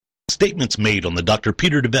Statements made on the Dr.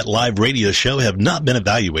 Peter DeVette Live radio show have not been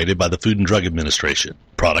evaluated by the Food and Drug Administration.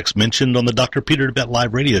 Products mentioned on the Dr. Peter DeVette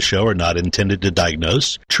Live radio show are not intended to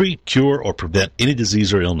diagnose, treat, cure, or prevent any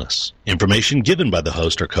disease or illness. Information given by the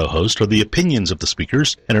host or co-host are the opinions of the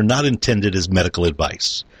speakers and are not intended as medical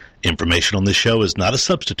advice. Information on this show is not a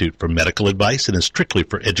substitute for medical advice and is strictly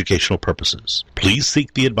for educational purposes. Please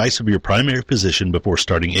seek the advice of your primary physician before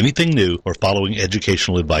starting anything new or following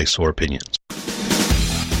educational advice or opinions.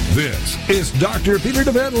 This is Dr. Peter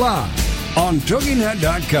DeVette Live on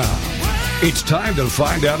TogiNet.com. It's time to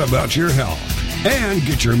find out about your health and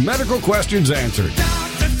get your medical questions answered.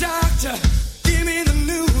 Doctor, give me the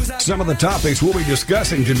news. Some of the topics we'll be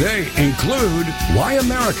discussing today include why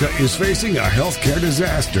America is facing a healthcare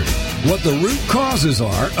disaster, what the root causes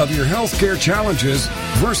are of your healthcare challenges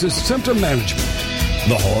versus symptom management,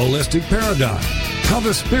 the holistic paradigm, how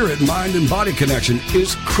the spirit, mind, and body connection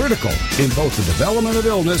is critical in both the development of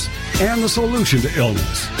illness and the solution to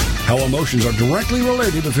illness, how emotions are directly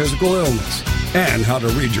related to physical illness, and how to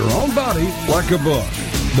read your own body like a book.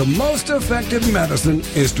 The most effective medicine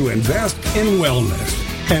is to invest in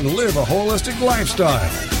wellness and live a holistic lifestyle.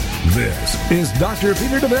 This is Dr.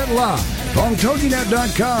 Peter DeVette Live on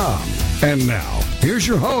TogiNet.com. And now, here's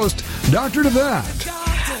your host, Dr. DeVette.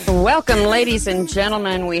 Welcome, ladies and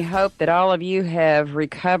gentlemen. We hope that all of you have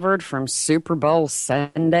recovered from Super Bowl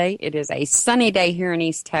Sunday. It is a sunny day here in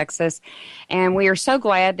East Texas, and we are so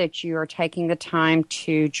glad that you are taking the time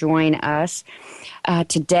to join us.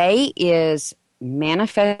 Today is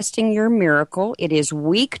Manifesting Your Miracle. It is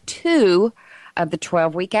week 2 of the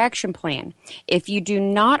 12-week action plan. If you do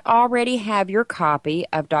not already have your copy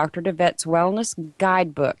of Dr. DeVette's Wellness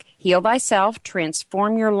Guidebook, Heal Thyself,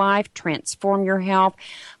 Transform Your Life, Transform Your Health,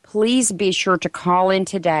 please be sure to call in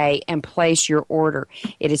today and place your order.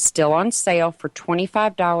 It is still on sale for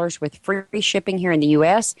 $25 with free shipping here in the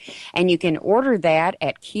U.S., and you can order that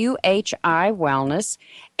at QHI Wellness,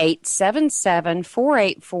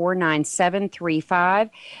 877-484-9735,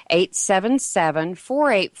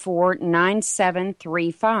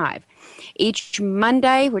 877-484-9735. Each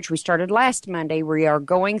Monday, which we started last Monday, we are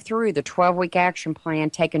going through the 12-week action plan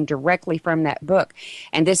taken directly from that book.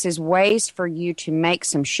 And this is ways for you to make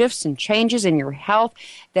some shifts and changes in your health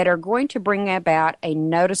that are going to bring about a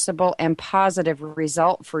noticeable and positive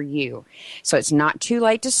result for you. So it's not too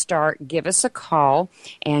late to start. Give us a call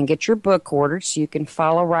and get your book ordered so you can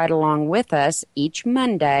follow right along with us each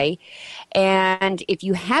Monday. And if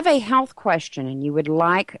you have a health question and you would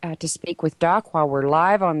like to speak with Doc while we're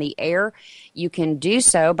live on the air, you can do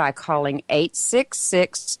so by calling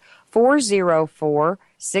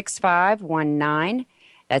 866-404-6519.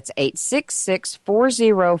 That's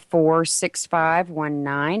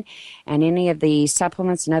 866-404-6519. And any of the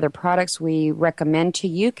supplements and other products we recommend to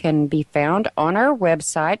you can be found on our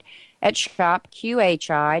website at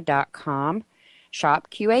shopqhi.com.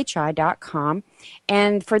 shopqhi.com.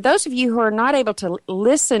 And for those of you who are not able to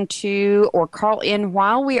listen to or call in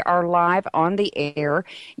while we are live on the air,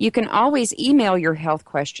 you can always email your health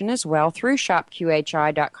question as well through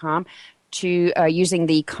shopqhi.com to using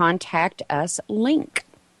the Contact Us link.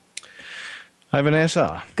 Hi,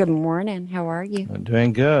 Vanessa. Good morning. How are you? I'm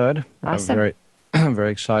doing good. Awesome. I'm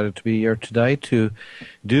very excited to be here today to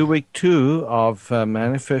do week 2 of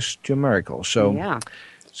Manifest Your Miracle.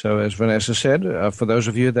 So as Vanessa said, for those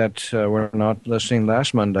of you that were not listening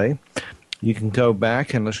last Monday, you can go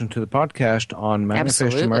back and listen to the podcast on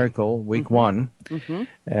Manifest Your Miracle, week 1. Mm-hmm.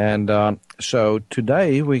 And so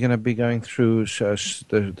today we're going to be going through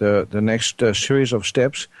the next series of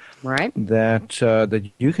steps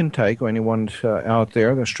that you can take, or anyone out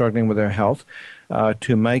there that's struggling with their health,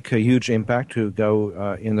 to make a huge impact, to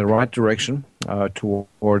go in the right direction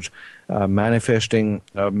towards manifesting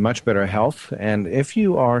much better health. And if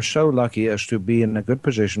you are so lucky as to be in a good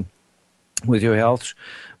position with your health,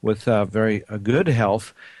 with very good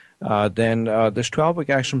health, then this 12-week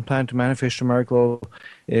action plan to manifest a miracle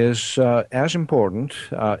is as important,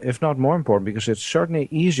 if not more important, because it's certainly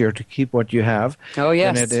easier to keep what you have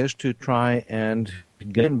than it is to try and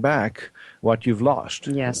gain back what you've lost.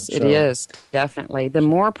 Yes, it is, definitely. The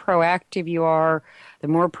more proactive you are, the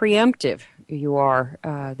more preemptive you are,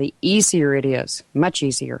 the easier it is, much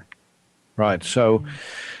easier. Right. So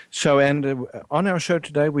on our show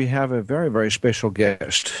today, we have a very, very special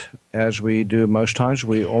guest. As we do most times,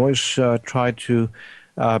 we always try to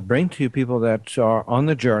bring to you people that are on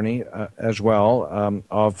the journey as well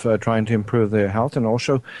of trying to improve their health, and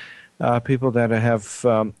also people that have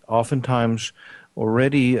oftentimes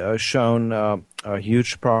already shown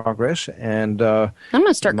huge progress. And I'm going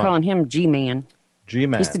to start calling him G-Man.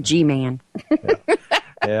 G-Man. He's the G-Man.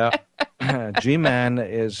 Yeah. G-Man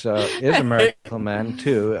is a miracle man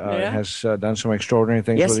too. Has done some extraordinary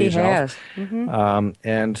things with his health. Mm-hmm.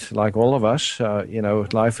 And like all of us,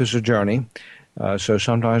 life is a journey. So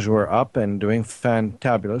sometimes we're up and doing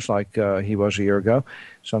fantabulous, like he was a year ago.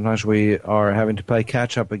 Sometimes we are having to play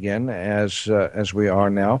catch up again, as we are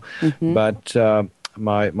now. Mm-hmm. But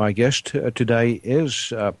my guest today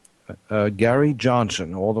is Gary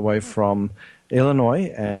Johnson, all the way from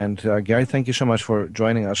Illinois. And Gary, thank you so much for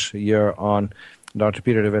joining us here on Dr.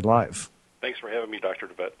 Peter DeVette Live. Thanks for having me, Dr.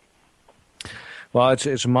 DeVette. Well,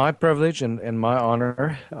 it's my privilege and my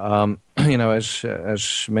honor.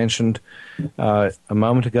 As mentioned a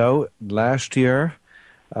moment ago, last year,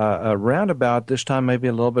 around about this time, maybe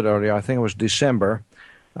a little bit earlier, I think it was December,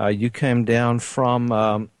 you came down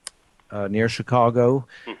from near Chicago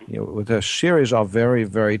with a series of very,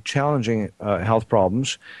 very challenging health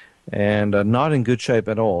problems and not in good shape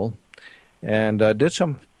at all, and did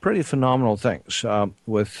some pretty phenomenal things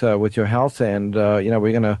with your health. And,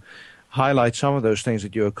 we're going to highlight some of those things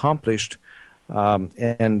that you accomplished,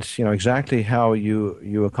 and exactly how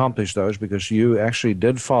you accomplished those, because you actually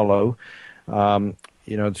did follow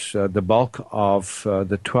the bulk of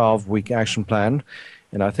the 12-week action plan.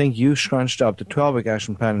 And I think you scrunched up the 12-week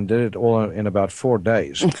action plan and did it all in about 4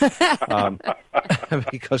 days.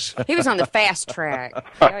 Because he was on the fast track.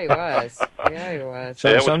 Yeah, he was. So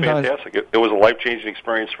it was fantastic. It was a life-changing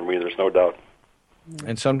experience for me. There's no doubt.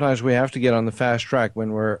 And sometimes we have to get on the fast track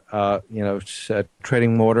when we're,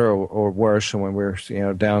 treading water or worse, and when we're,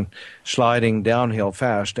 sliding downhill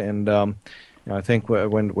fast. And I think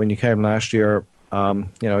when you came last year, or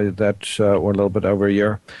a little bit over a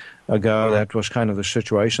year ago, that was kind of the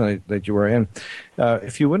situation that you were in.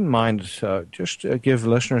 If you wouldn't mind, just give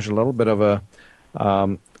listeners a little bit of a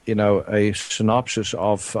synopsis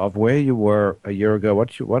of where you were a year ago,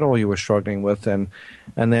 what all you were struggling with, and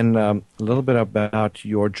then a little bit about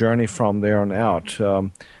your journey from there on out.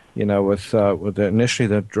 With initially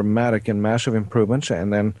the dramatic and massive improvements,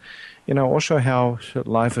 and then also how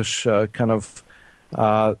life has kind of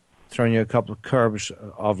thrown you a couple of curves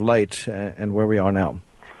of late, and where we are now.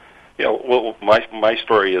 Yeah, well, my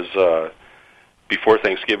story is before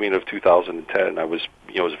Thanksgiving of 2010. I was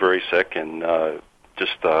very sick and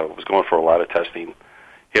was going for a lot of testing.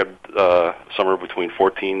 Had somewhere between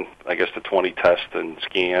 14, I guess, to 20 tests and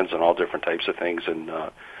scans and all different types of things, and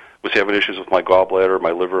was having issues with my gallbladder,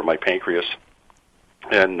 my liver, my pancreas.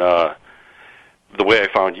 And the way I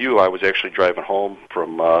found you, I was actually driving home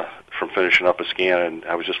from finishing up a scan, and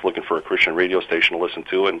I was just looking for a Christian radio station to listen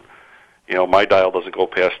to, and my dial doesn't go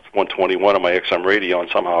past 121 on my XM radio, and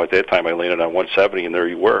somehow at that time I landed on 170, and there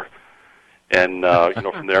you were. And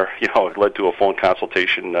from there, it led to a phone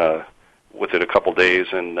consultation within a couple days,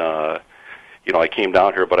 and I came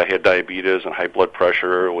down here, but I had diabetes and high blood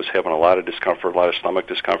pressure. Was having a lot of discomfort, a lot of stomach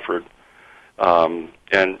discomfort,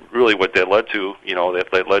 and really what that led to,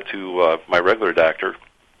 that led to my regular doctor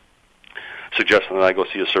suggesting that I go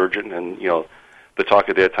see a surgeon, and the talk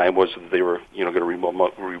at that time was that they were going to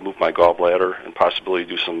remove my gallbladder and possibly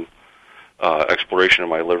do some exploration of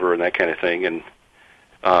my liver and that kind of thing. And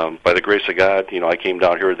by the grace of God, I came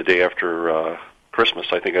down here the day after Christmas.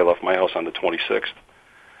 I think I left my house on the 26th.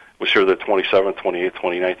 Was here the 27th, 28th,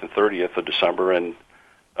 29th, and 30th of December. And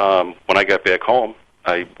when I got back home,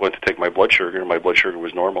 I went to take my blood sugar, and my blood sugar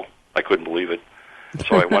was normal. I couldn't believe it.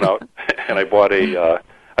 So I went out and I bought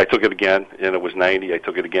I took it again, and it was 90. I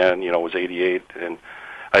took it again, it was 88, and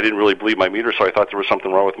I didn't really believe my meter, so I thought there was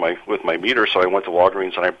something wrong with my meter. So I went to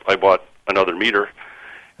Walgreens and I bought another meter.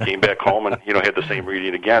 Came back home and had the same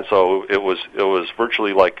reading again. So it was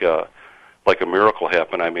virtually like a miracle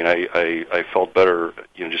happened. I mean, I felt better,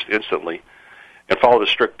 just instantly, and followed a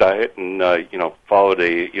strict diet, and followed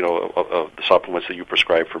the supplements that you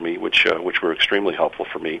prescribed for me, which were extremely helpful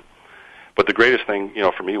for me. But the greatest thing,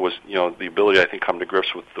 for me was, the ability, I think, come to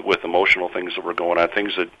grips with emotional things that were going on,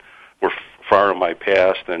 things that were far in my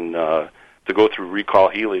past, and to go through recall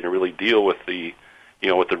healing and really deal with the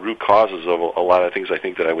root causes of a lot of things I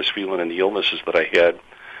think that I was feeling and the illnesses that I had.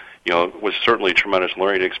 It was certainly a tremendous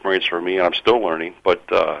learning experience for me, and I'm still learning, but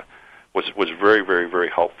was very, very, very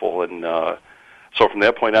helpful. And so from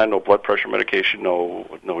that point on, no blood pressure medication,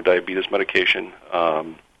 no diabetes medication,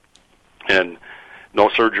 and no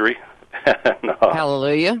surgery. And,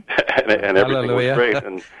 Hallelujah. And everything was great.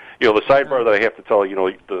 And the sidebar that I have to tell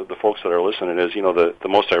the folks that are listening is the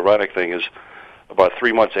most ironic thing is about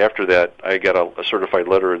 3 months after that I got a certified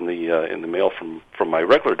letter in the mail from my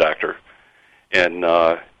regular doctor, and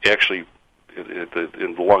actually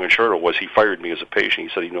in the long and short of it was he fired me as a patient.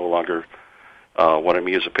 He said he no longer wanted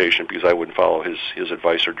me as a patient because I wouldn't follow his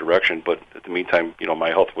advice or direction. But at the meantime, my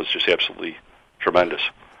health was just absolutely tremendous.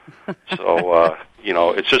 So,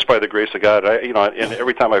 it's just by the grace of God. And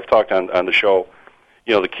every time I've talked on the show,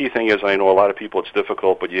 the key thing is, I know a lot of people it's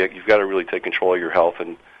difficult, but you've got to really take control of your health.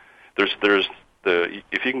 And there's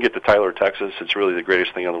if you can get to Tyler, Texas, it's really the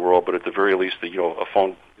greatest thing in the world. But at the very least, a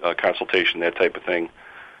phone consultation, that type of thing,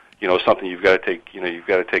 something you've got to take. You've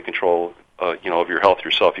got to take control, of your health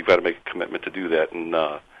yourself. You've got to make a commitment to do that. And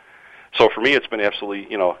so for me, it's been absolutely,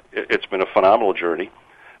 it's been a phenomenal journey.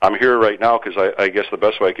 I'm here right now because I guess the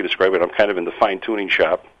best way I could describe it, I'm kind of in the fine-tuning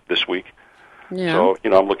shop this week. Yeah. So,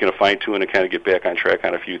 I'm looking to fine-tune and kind of get back on track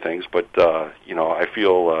on a few things. But, I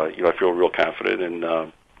feel real confident. And,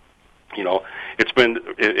 it's been,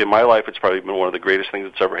 in my life, it's probably been one of the greatest things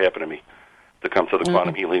that's ever happened to me to come to the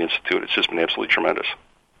Quantum Healing Institute. It's just been absolutely tremendous.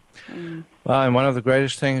 Well, and one of the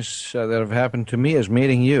greatest things that have happened to me is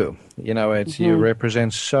meeting you. You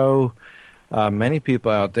represent so many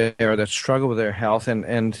people out there that struggle with their health,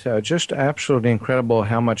 and just absolutely incredible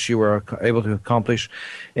how much you were able to accomplish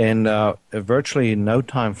in virtually no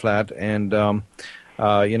time flat. And,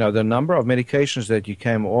 the number of medications that you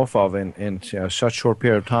came off of in such short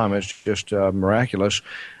period of time is just miraculous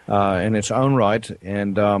in its own right.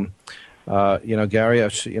 And, Gary,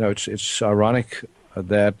 it's ironic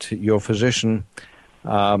that your physician,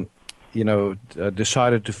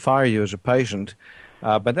 decided to fire you as a patient.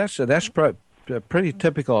 But that's pretty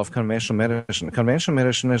typical of conventional medicine. Conventional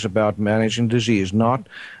medicine is about managing disease, not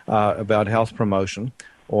about health promotion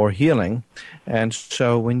or healing. And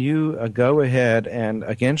so when you go ahead and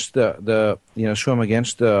against the swim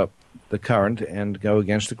against the current and go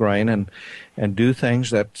against the grain and do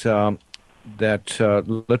things that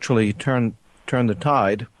literally turn the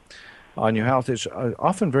tide on your health, it's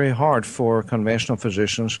often very hard for conventional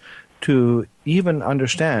physicians to even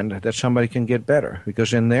understand that somebody can get better,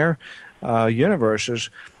 because in their universes,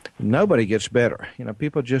 nobody gets better.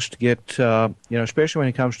 People just get, especially when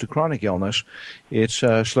it comes to chronic illness, it's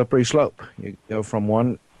a slippery slope. You go from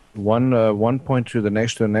one point to the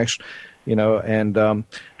next, and we're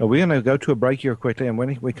going to go to a break here quickly, and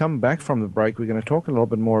when we come back from the break, we're going to talk a little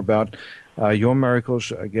bit more about your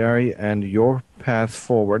miracles, Gary, and your path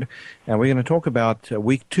forward, and we're going to talk about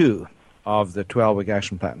week 2 of the 12-week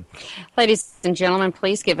action plan. Ladies and gentlemen,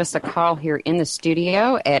 please give us a call here in the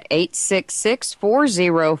studio at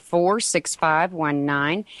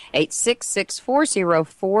 866-404-6519,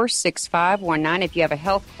 866-404-6519. If you have a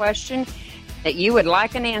health question that you would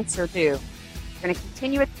like an answer to. We're going to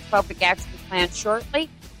continue with the 12-week action plan shortly,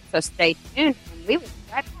 so stay tuned, and we will be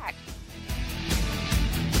right back.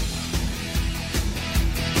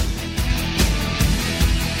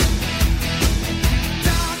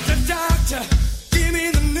 Doctor, give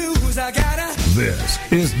me the news, I gotta. This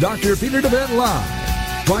is Dr. Peter DeVette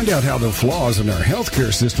Live. Find out how the flaws in our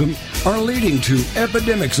healthcare system are leading to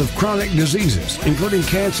epidemics of chronic diseases, including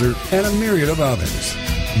cancer and a myriad of others.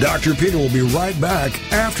 Dr. Peter will be right back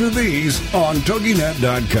after these on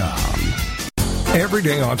TogiNet.com.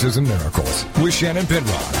 Everyday Autism Miracles with Shannon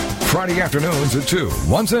Penrod. Friday afternoons at 2,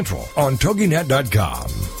 1 Central on TogiNet.com.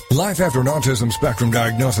 Life after an autism spectrum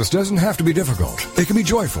diagnosis doesn't have to be difficult. It can be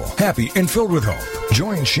joyful, happy, and filled with hope.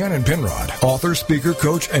 Join Shannon Penrod, author, speaker,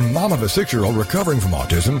 coach, and mom of a 6-year-old recovering from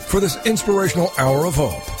autism, for this inspirational hour of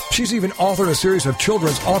hope. She's even authored a series of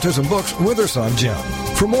children's autism books with her son, Jim.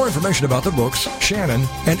 For more information about the books, Shannon,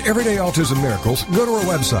 and Everyday Autism Miracles, go to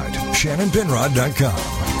her website,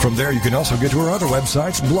 ShannonPenrod.com. From there, you can also get to her other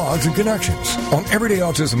websites, blogs, and connections. On Everyday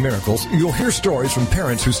Autism Miracles, you'll hear stories from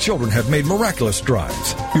parents whose children have made miraculous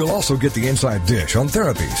strides. You'll also get the inside dish on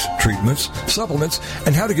therapies, treatments, supplements,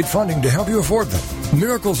 and how to get funding to help you afford them.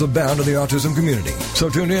 Miracles abound in the autism community, so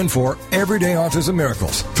tune in for Everyday Autism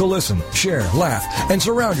Miracles to listen, share, laugh, and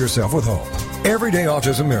surround yourself with hope. Everyday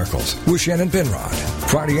Autism Miracles with Shannon Penrod.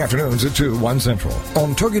 Friday afternoons at 2, 1 Central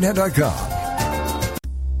on TogiNet.com.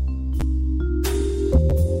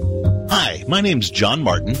 Hi, my name's John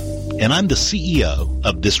Martin, and I'm the CEO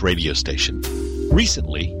of this radio station.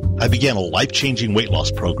 Recently, I began a life-changing weight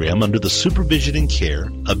loss program under the supervision and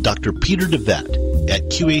care of Dr. Peter DeVette at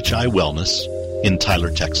QHI Wellness in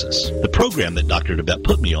Tyler, Texas. The program that Dr. DeVette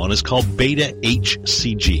put me on is called Beta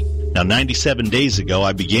HCG. Now, 97 days ago,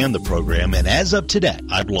 I began the program, and as of today,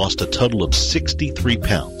 I've lost a total of 63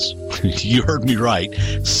 pounds. You heard me right,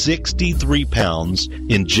 63 pounds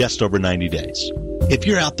in just over 90 days. If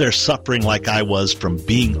you're out there suffering like I was from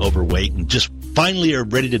being overweight and just finally are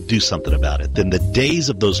ready to do something about it, then the days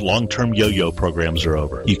of those long-term yo-yo programs are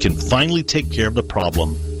over. You can finally take care of the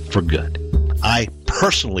problem for good. I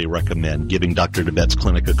personally recommend giving Dr. DeVette's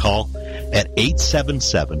clinic a call at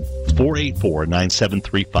 877-404-6519.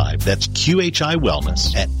 877-484-9735. That's QHI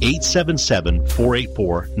Wellness at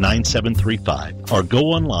 877-484-9735. Or go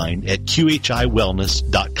online at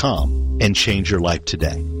QHIWellness.com and change your life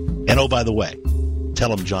today. And oh, by the way,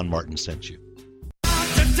 tell them John Martin sent you.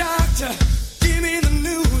 Doctor, give me the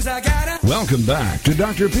news. Welcome back to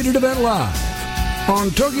Dr. Peter DeVette Live on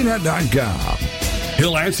TogiNet.com.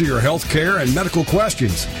 He'll answer your health care and medical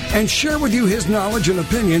questions and share with you his knowledge and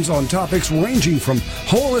opinions on topics ranging from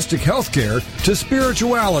holistic health care to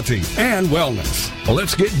spirituality and wellness. Well,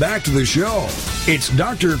 let's get back to the show. It's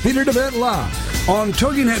Dr. Peter DeVette Live on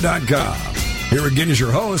TogiNet.com. Here again is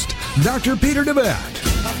your host, Dr. Peter DeVette.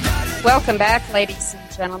 Welcome back, ladies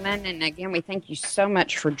and gentlemen. And again, we thank you so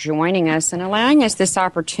much for joining us and allowing us this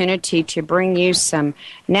opportunity to bring you some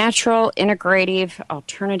natural, integrative,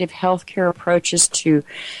 alternative healthcare approaches to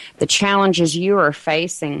the challenges you are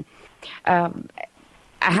facing. I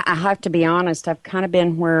have to be honest, I've kind of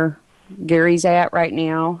been where Gary's at right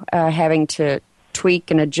now, having to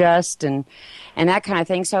tweak and adjust and that kind of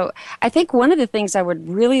thing. So I think one of the things I would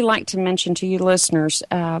really like to mention to you listeners,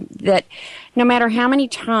 that no matter how many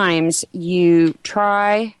times you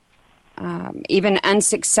try even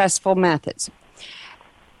unsuccessful methods,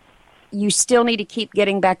 you still need to keep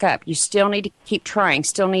getting back up. You still need to keep trying,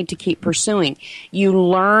 still need to keep pursuing. You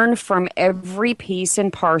learn from every piece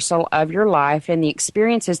and parcel of your life and the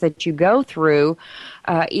experiences that you go through,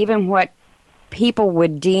 even what people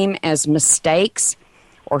would deem as mistakes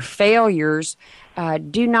or failures.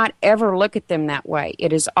 Do not ever look at them that way.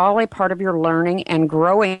 It is all a part of your learning and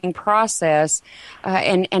growing process,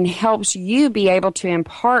 and helps you be able to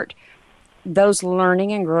impart those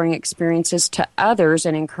learning and growing experiences to others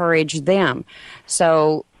and encourage them.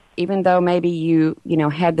 So even though maybe you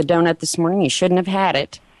had the donut this morning, you shouldn't have had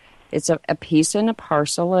it. It's a piece and a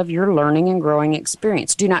parcel of your learning and growing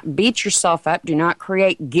experience. Do not beat yourself up. Do not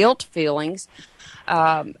create guilt feelings.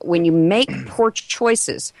 When you make poor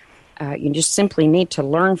choices, you just simply need to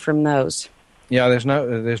learn from those. Yeah, there's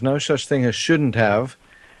no such thing as shouldn't have.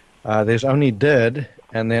 There's only did,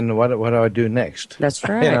 and then what do I do next? That's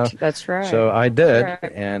right. That's right. So I did,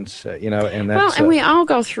 right. and and that's well, and we all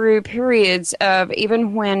go through periods of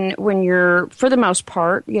even when you're, for the most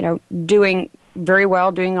part, doing very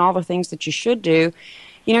well, doing all the things that you should do.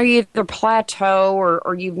 You either plateau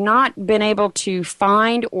or you've not been able to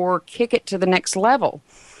find or kick it to the next level.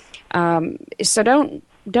 So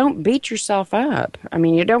don't beat yourself up. I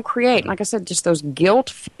mean, you don't create, like I said, just those guilt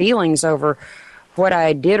feelings over what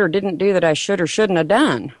I did or didn't do that I should or shouldn't have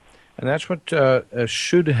done. And that's what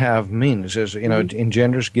should have means, is,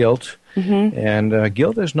 engenders guilt. Mm-hmm. And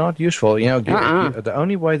guilt is not useful. The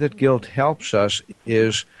only way that guilt helps us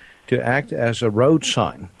is to act as a road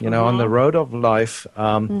sign, on the road of life.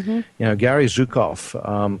 Gary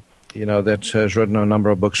Zukav, that has written a number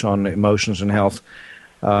of books on emotions and health,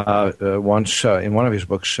 once in one of his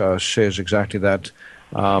books says exactly that,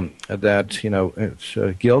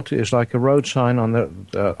 guilt is like a road sign on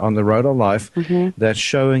the road of life, that's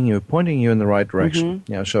showing you, pointing you in the right direction.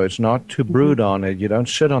 So it's not to brood on it. You don't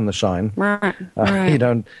sit on the sign. Right. You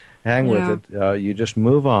don't hang with it. You just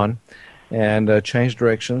move on and change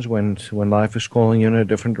directions when life is calling you in a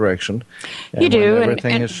different direction. And you do.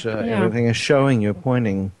 Everything is showing you,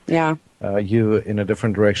 pointing you in a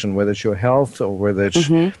different direction, whether it's your health or whether it's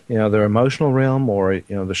the emotional realm or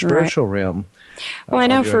the spiritual realm. Well, I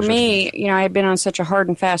know for me, I had been on such a hard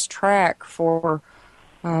and fast track for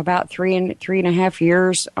about three and a half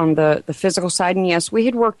years on the physical side. And yes, we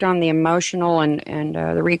had worked on the emotional and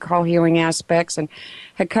the recall healing aspects and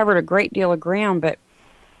had covered a great deal of ground, but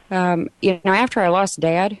after I lost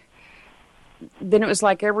Dad, then it was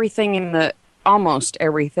like almost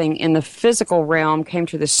everything in the physical realm came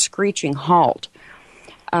to this screeching halt.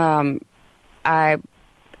 I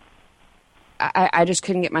just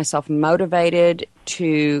couldn't get myself motivated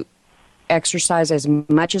to exercise as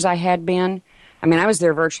much as I had been. I mean, I was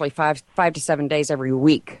there virtually 5 to 7 days every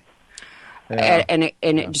week. Yeah. And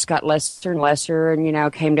it just got lesser and lesser,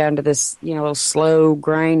 and came down to this little slow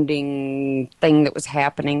grinding thing that was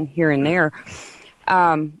happening here and there.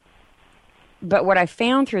 But what I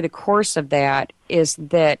found through the course of that is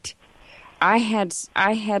that I had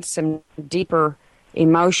some deeper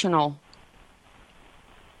emotional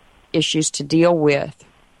issues to deal with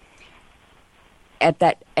at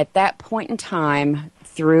that point in time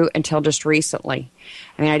through until just recently.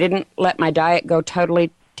 I mean, I didn't let my diet go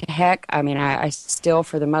totally to heck. I mean, I still,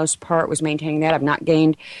 for the most part, was maintaining that. I've not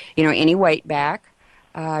gained, any weight back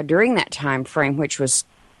during that time frame, which was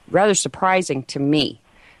rather surprising to me,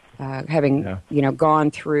 having,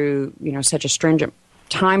 gone through, such a stringent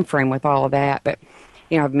time frame with all of that. But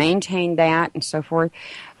I've maintained that and so forth.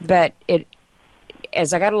 But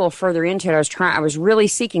as I got a little further into it, I was really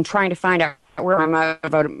trying to find out where my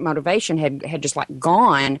motivation had just like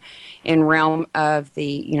gone in realm of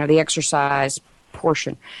the exercise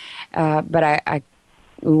portion. But I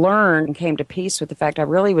learned and came to peace with the fact I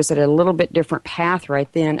really was at a little bit different path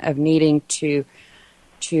right then of needing to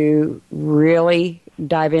really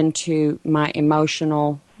dive into my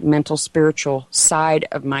emotional, mental, spiritual side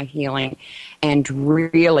of my healing and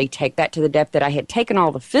really take that to the depth that I had taken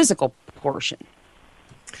all the physical portion.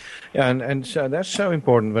 Yeah, and so that's so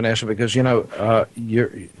important, Vanessa, because you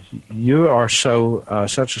are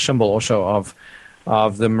such a symbol also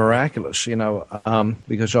of the miraculous,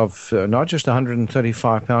 because of not just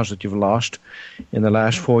 135 pounds that you've lost in the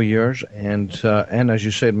last 4 years, and as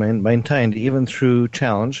you said, maintained even through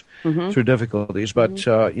challenge, through difficulties, but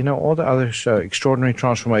all the other extraordinary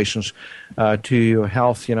transformations to your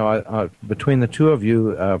health. Between the two of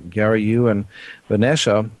you, Gary, you and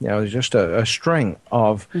Vanessa, there's just a string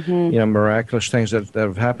of miraculous things that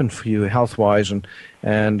have happened for you health-wise,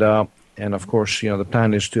 and of course, the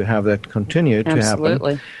plan is to have that continue to happen.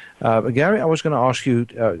 Absolutely. Gary, I was going to ask you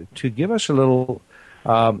to give us a little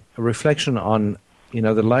reflection on, the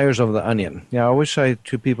layers of the onion. I always say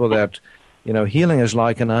to people that, healing is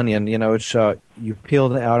like an onion. It's you peel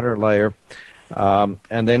the outer layer,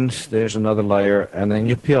 and then there's another layer, and then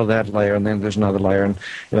you peel that layer, and then there's another layer. And,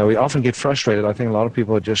 we often get frustrated. I think a lot of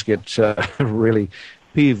people just get really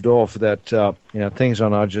peeved off that, things are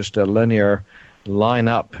not just a linear line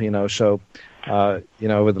up, so, over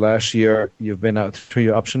the last year, you've been out through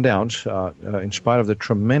your ups and downs, in spite of the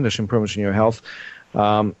tremendous improvements in your health.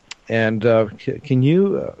 Can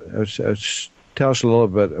you tell us a little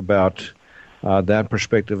bit about that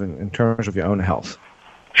perspective in terms of your own health?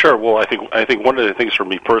 Sure. Well, I think one of the things for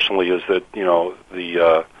me personally is that,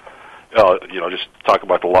 just talk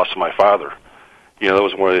about the loss of my father. That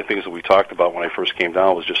was one of the things that we talked about when I first came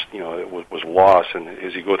down was just, it was loss. And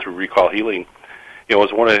as you go through Recall Healing, it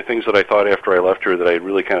was one of the things that I thought after I left here that I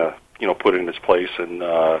really kind of, put in its place and,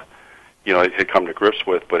 it had come to grips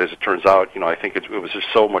with. But as it turns out, I think it was just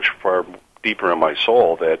so much far deeper in my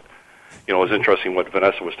soul that, it was interesting what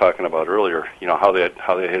Vanessa was talking about earlier, how that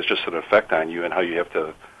has just an effect on you and how you have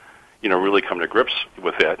to, really come to grips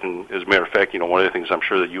with that. And as a matter of fact, one of the things I'm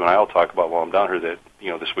sure that you and I will talk about while I'm down here that,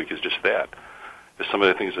 this week is just that. Some of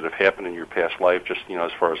the things that have happened in your past life, just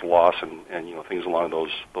as far as loss and things along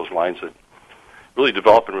those lines that really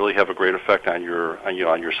develop and really have a great effect on your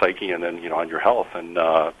psyche and then on your health. And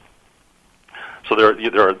so there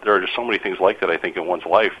are just so many things like that I think in one's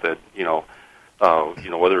life that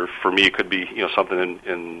whether for me it could be something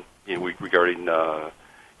in regarding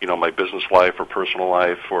my business life or personal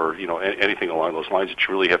life or anything along those lines that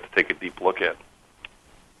you really have to take a deep look at.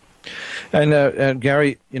 And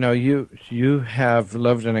Gary, you have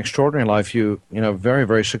lived an extraordinary life. You very,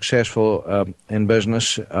 very successful in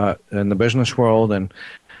business, in the business world, and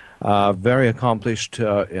very accomplished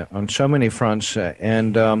on so many fronts.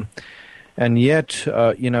 And yet,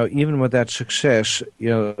 even with that success,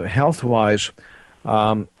 health-wise,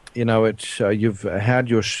 you've had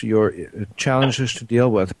your challenges to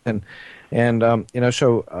deal with,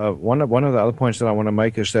 so one of the other points that I want to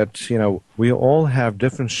make is that, we all have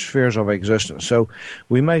different spheres of existence. So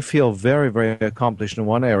we may feel very, very accomplished in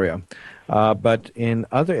one area, but in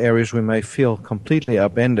other areas we may feel completely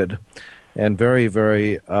upended and very,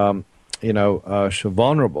 very, so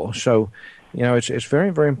vulnerable. So, it's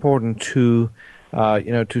very, very important to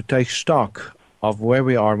take stock of where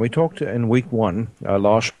we are. And we talked in week 1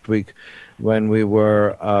 last week when we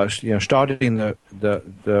were, starting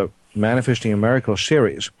the Manifesting a Miracle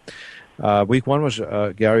series. Week 1 was,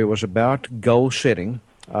 Gary, was about goal setting,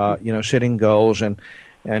 setting goals and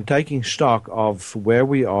taking stock of where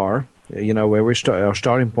we are, where our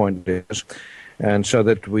starting point is, and so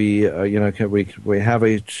that we have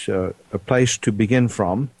a place to begin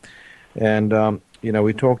from. And,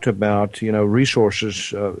 we talked about,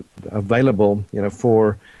 resources available,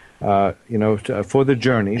 for the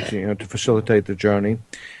journey, to facilitate the journey.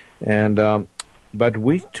 And, but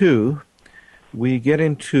week 2, we get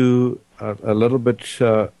into a little bit,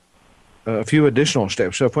 a few additional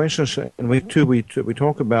steps. So, for instance, in week 2, we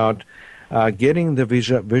talk about getting the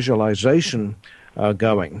visualization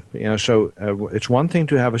going. So it's one thing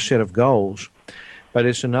to have a set of goals, but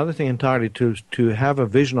it's another thing entirely to have a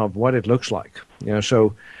vision of what it looks like.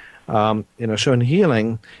 So in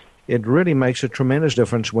healing, it really makes a tremendous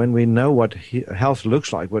difference when we know what health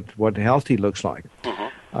looks like, what healthy looks like.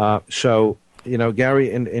 So,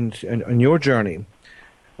 Gary, in your journey,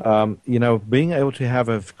 being able to have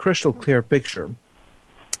a crystal clear picture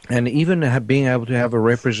and even being able to have a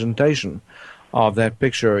representation of that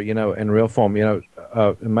picture, in real form,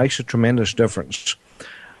 it makes a tremendous difference.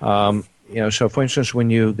 So for instance, when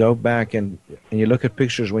you go back and you look at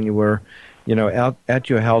pictures when you were, out at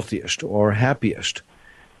your healthiest or happiest,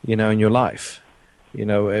 in your life,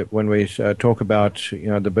 when we talk about,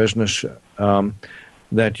 the business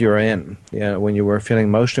that you're in, when you were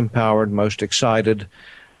feeling most empowered, most excited,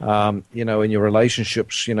 in your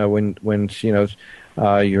relationships, when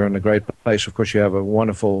you're in a great place. Of course, you have a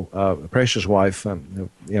wonderful, precious wife,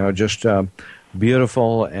 just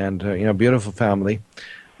beautiful and, beautiful family.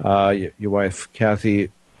 Your wife, Kathy,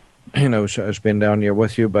 has been down here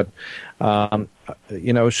with you, but, so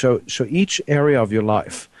each area of your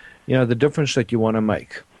life, the difference that you want to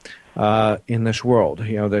make in this world,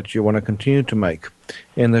 that you want to continue to make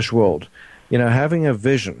in this world, having a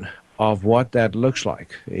vision of what that looks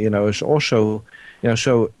like, is also,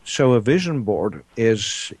 so a vision board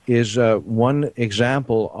is one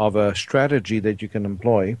example of a strategy that you can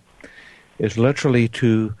employ, is literally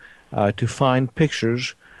to find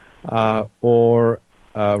pictures or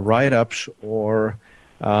write-ups or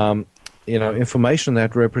information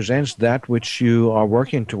that represents that which you are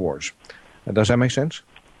working towards. Does that make sense?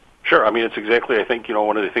 Sure. I mean, it's exactly, I think,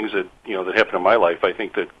 one of the things that, that happened in my life. I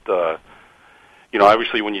think that,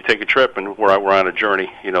 obviously when you take a trip and we're on a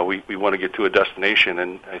journey, we want to get to a destination,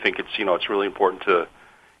 and I think it's, it's really important to,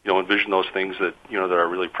 envision those things that, that are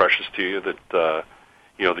really precious to you, that, that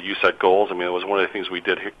you set goals. I mean, it was one of the things we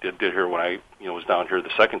did here when I, was down here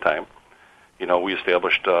the second time. We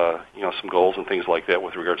established, some goals and things like that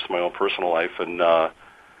with regards to my own personal life. And,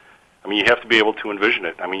 you have to be able to envision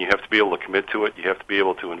it. You have to be able to commit to it. You have to be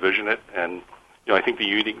able to envision it. And, I think the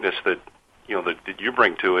uniqueness that, that you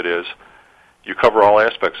bring to it is you cover all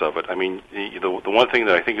aspects of it. The one thing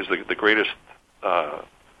that I think is the greatest part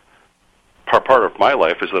of my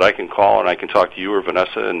life is that I can call and I can talk to you or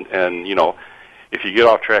Vanessa and if you get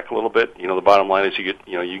off track a little bit, the bottom line is you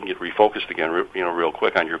can get refocused again, real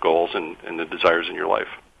quick on your goals and the desires in your life.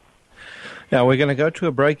 Now, we're going to go to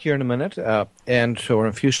a break here in a minute, and so in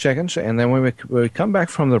a few seconds, and then when we come back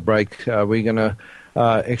from the break, we're going to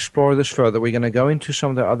explore this further. We're going to go into some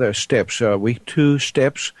of the other steps, week 2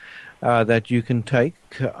 steps that you can take,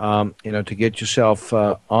 to get yourself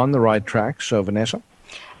on the right track. So, Vanessa?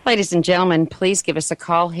 Ladies and gentlemen, please give us a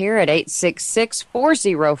call here at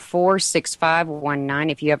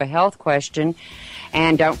 866-404-6519 if you have a health question.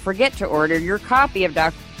 And don't forget to order your copy of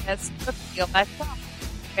Dr. Devet's book, Feel That Thought,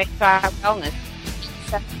 Wellness.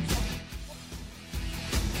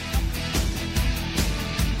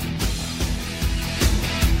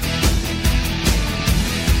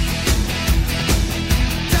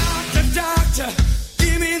 Doctor,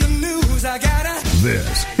 give me the news. I gotta.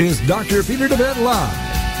 This is Dr. Peter Devet Live.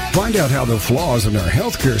 Find out how the flaws in our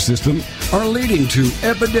healthcare system are leading to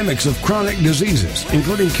epidemics of chronic diseases,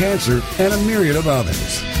 including cancer and a myriad of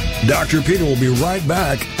others. Dr. Peter will be right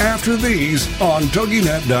back after these on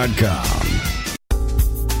TogiNet.com.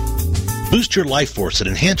 Boost your life force and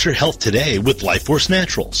enhance your health today with Life Force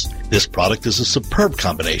Naturals. This product is a superb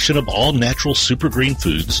combination of all natural super green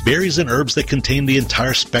foods, berries, and herbs that contain the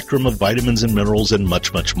entire spectrum of vitamins and minerals and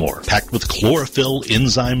much, much more. Packed with chlorophyll,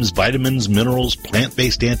 enzymes, vitamins, minerals,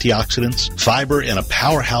 plant-based antioxidants, fiber, and a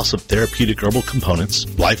powerhouse of therapeutic herbal components,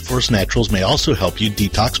 Life Force Naturals may also help you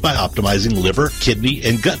detox by optimizing liver, kidney,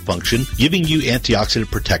 and gut function, giving you antioxidant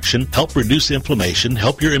protection, help reduce inflammation,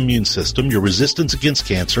 help your immune system, your resistance against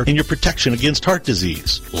cancer, and your protection against heart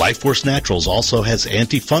disease. Life Force Naturals also has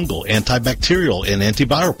antifungal, antibacterial, and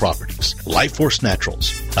antiviral properties. Life Force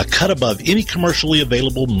Naturals, a cut above any commercially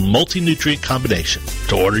available multi-nutrient combination.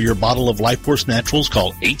 To order your bottle of Life Force Naturals,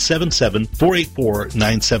 call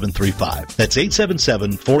 877-484-9735. That's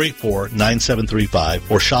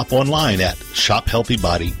 877-484-9735, or shop online at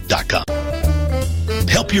shophealthybody.com.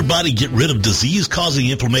 Help your body get rid of disease-causing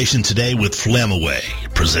inflammation today with Flamaway.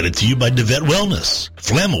 Presented to you by Devet Wellness.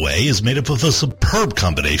 Flamaway is made up of a superb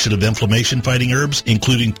combination of inflammation-fighting herbs,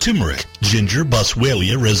 including turmeric, ginger,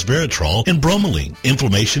 boswellia, resveratrol, and bromelain.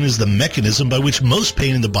 Inflammation is the mechanism by which most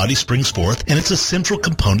pain in the body springs forth, and it's a central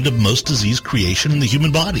component of most disease creation in the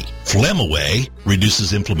human body. Flamaway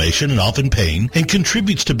reduces inflammation and often pain, and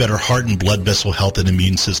contributes to better heart and blood vessel health and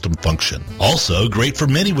immune system function. Also, great for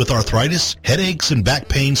many with arthritis, headaches, and back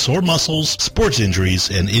pain, sore muscles, sports injuries,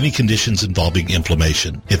 and any conditions involving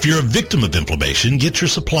inflammation. If you're a victim of inflammation, get your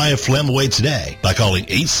supply of Flamaway today by calling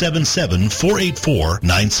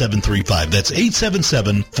 877-484-9735. That's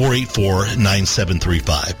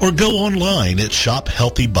 877-484-9735. Or go online at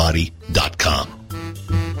shophealthybody.com.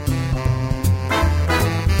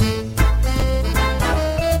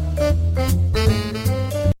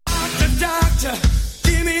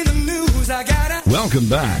 Welcome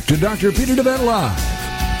back to Dr. Peter DeVette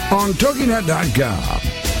Live on TogiNet.com.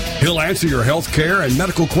 He'll answer your health care and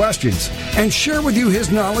medical questions and share with you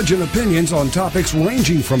his knowledge and opinions on topics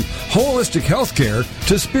ranging from holistic health care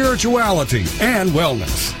to spirituality and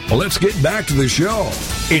wellness. Well, let's get back to the show.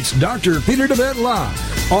 It's Dr. Peter DeVette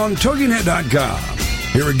Live on TogiNet.com.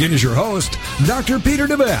 Here again is your host, Dr. Peter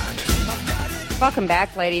DeVette. Welcome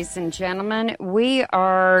back, ladies and gentlemen. We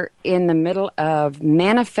are in the middle of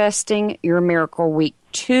Manifesting Your Miracle, Week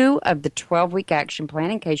 2 of the 12-week action plan,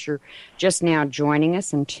 in case you're just now joining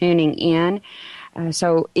us and tuning in.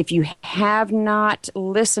 So if you have not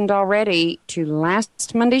listened already to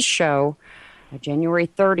last Monday's show, January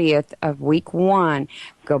 30th of Week 1,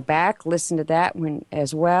 go back, listen to that one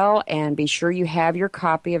as well, and be sure you have your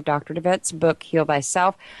copy of Dr. DeVette's book, Heal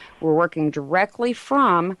Thyself. We're working directly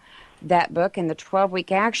from that book and the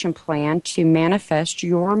 12-week action plan to manifest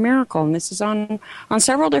your miracle. And this is on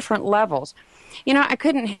several different levels. You know, I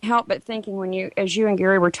couldn't help but thinking as you and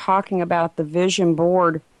Gary were talking about the vision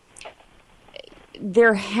board,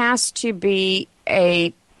 there has to be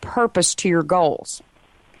a purpose to your goals.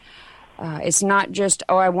 It's not just,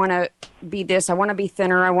 I want to be this, I want to be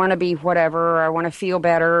thinner, I want to be whatever, I want to feel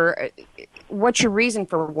better. What's your reason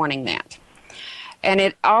for wanting that? And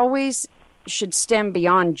it always should stem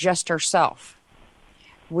beyond just ourselves.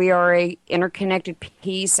 We are a interconnected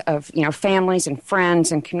piece of, families and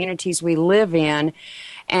friends and communities we live in,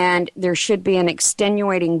 and there should be an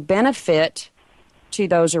extenuating benefit to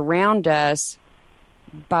those around us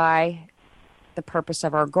by the purpose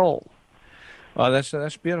of our goal. Well,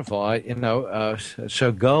 that's beautiful.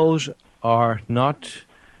 So goals are not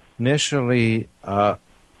necessarily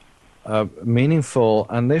meaningful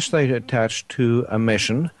unless they attach to a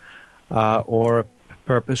mission or a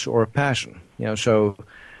purpose or a passion.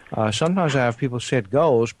 Sometimes I have people set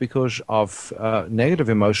goals because of negative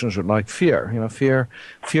emotions like fear.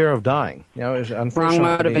 Fear of dying. Is unfortunately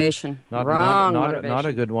wrong motivation. Not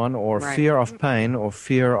a good one. Or right. Fear of pain, or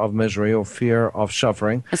fear of misery, or fear of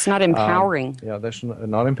suffering. It's not empowering. That's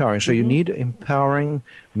not empowering. So you need empowering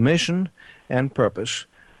mission and purpose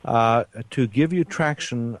to give you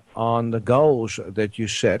traction on the goals that you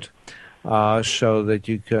set. So that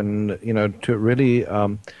you can, to really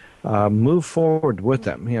move forward with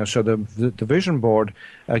them. So the vision board,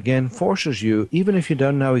 again, forces you, even if you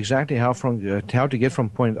don't know exactly how to get from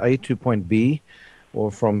point A to point B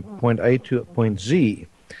or from point A to point Z,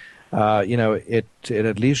 it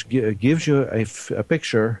at least gives you a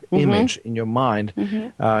picture, image in your mind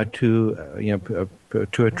to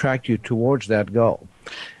attract you towards that goal.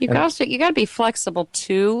 You got to be flexible,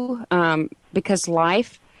 too, because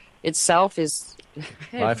life itself is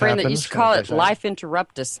a friend that used to call it life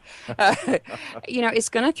interruptus. It's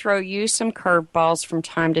going to throw you some curveballs from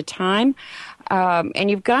time to time,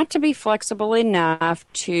 and you've got to be flexible enough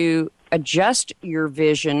to adjust your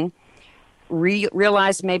vision,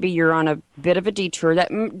 realize maybe you're on a bit of a detour.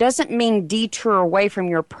 That doesn't mean detour away from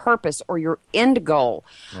your purpose or your end goal,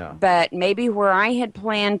 but maybe where I had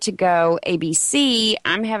planned to go ABC,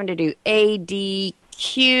 I'm having to do A, D,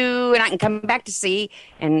 Q, and I can come back to C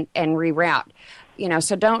and reroute.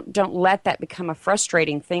 So don't let that become a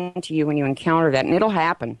frustrating thing to you when you encounter that, and it'll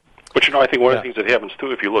happen. But I think one of the things that happens too,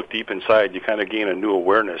 if you look deep inside, you kind of gain a new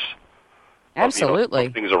awareness. Absolutely.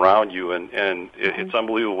 Of things around you, and it's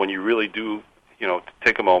unbelievable when you really do,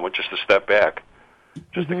 take a moment just to step back,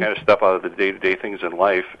 just to kind of step out of the day-to-day things in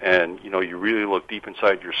life, and you really look deep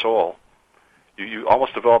inside your soul. You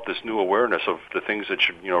almost develop this new awareness of the things that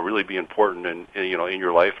should really be important in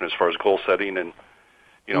your life, and as far as goal setting, and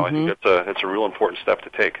I think that's a real important step to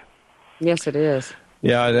take. Yes, it is.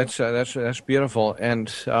 Yeah, that's beautiful.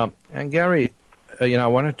 And Gary, I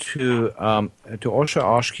wanted to also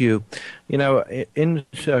ask you, in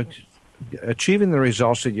achieving the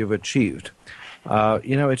results that you've achieved,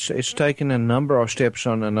 it's taken a number of steps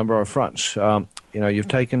on a number of fronts. You've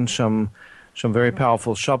taken some very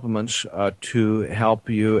powerful supplements to help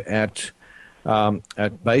you at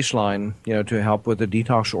baseline, to help with the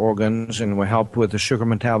detox organs, and will help with the sugar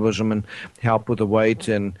metabolism, and help with the weight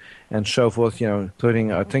and so forth.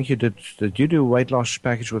 Including, I think you did you do a weight loss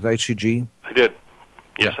package with HCG? I did.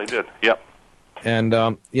 Yes, I did. Yep. And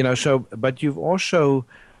but you've also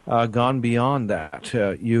gone beyond that.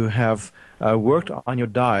 You have worked on your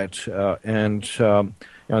diet and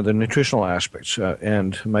the nutritional aspects,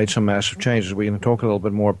 and made some massive changes. We're going to talk a little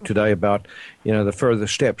bit more today about, the further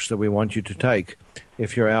steps that we want you to take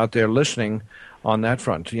if you're out there listening on that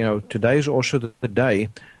front. Today's also the day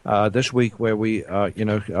this week where we, are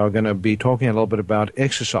going to be talking a little bit about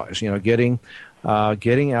exercise. Getting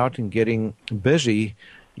out and getting busy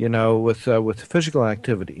with physical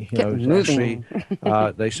activity. Moving.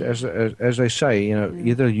 As they say,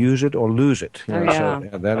 either use it or lose it. So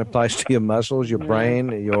that applies to your muscles, your brain,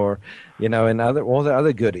 and all the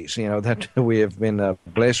other goodies, that we have been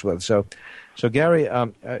blessed with. So Gary,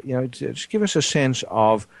 just give us a sense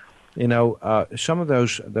of, some of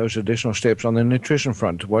those additional steps on the nutrition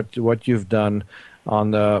front. What you've done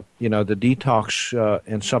on the the detox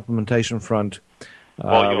and supplementation front.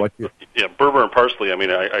 Berber and parsley. I mean,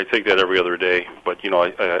 I take that every other day. But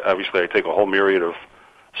I obviously I take a whole myriad of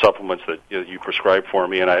supplements that you prescribe for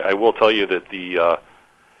me, and I will tell you that the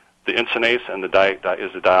Insinase and the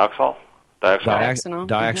Dioxanol.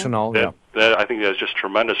 Dioxanol. That I think that's just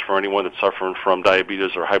tremendous for anyone that's suffering from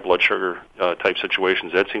diabetes or high blood sugar type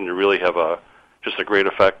situations. That seemed to really have just a great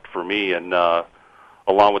effect for me, and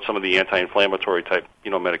along with some of the anti-inflammatory type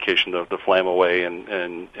medication, the Flamaway,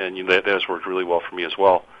 and that has worked really well for me as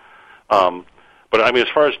well. But I mean, as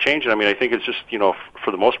far as changing, I mean, I think it's just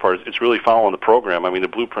for the most part, it's really following the program. I mean, the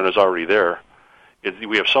blueprint is already there.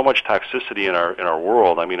 We have so much toxicity in our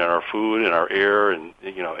world. I mean, in our food, in our air, and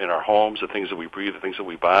in our homes, the things that we breathe, the things that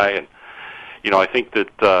we buy, and I think that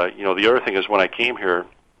the other thing is when I came here,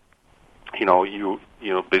 you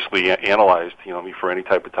basically analyzed me for any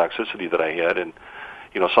type of toxicity that I had, and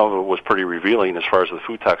some of it was pretty revealing as far as the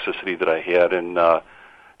food toxicity that I had, and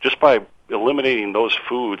just by eliminating those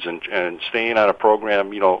foods and staying on a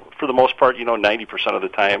program, for the most part, 90% of the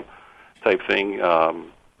time type thing.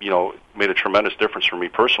 Made a tremendous difference for me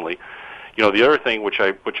personally. The other thing which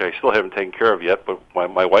I still haven't taken care of yet, but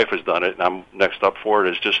my wife has done it, and I'm next up for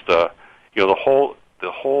it, is just the whole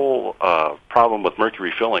problem with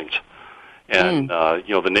mercury fillings, and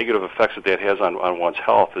the negative effects that has on one's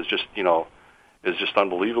health is just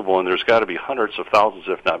unbelievable. And there's got to be hundreds of thousands,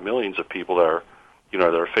 if not millions, of people that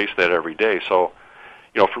are face that every day. So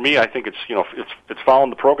for me, I think it's following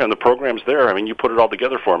the program. The program's there. I mean, you put it all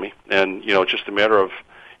together for me, and it's just a matter of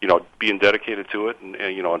being dedicated to it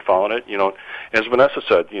and following it. As Vanessa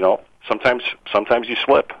said, sometimes you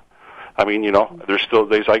slip. I mean, there's still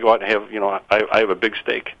days I go out and have I have a big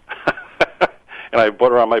steak and I have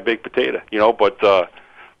butter on my baked potato. But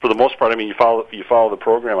for the most part, I mean, you follow the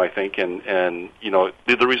program, I think, and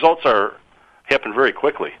the results happen very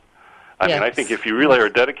quickly. I mean, I think if you really are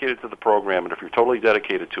dedicated to the program, and if you're totally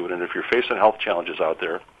dedicated to it, and if you're facing health challenges out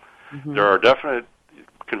there, there are definite.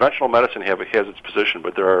 Conventional medicine has its position,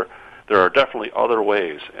 but there are definitely other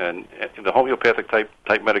ways, and the homeopathic type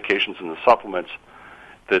medications and the supplements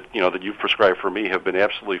that that you've prescribed for me have been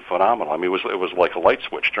absolutely phenomenal. I mean, it was like a light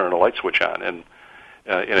switch, turning a light switch on, and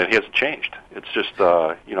it hasn't changed. It's just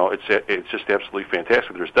it's just absolutely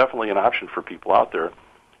fantastic. There's definitely an option for people out there,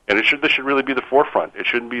 and this should really be the forefront. It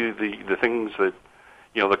shouldn't be the things that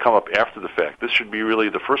that come up after the fact. This should be really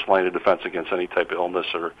the first line of defense against any type of illness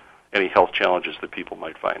or any health challenges that people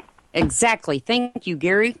might find. Exactly. Thank you,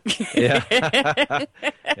 Gary. Yeah.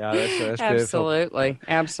 That's absolutely.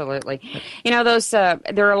 Absolutely.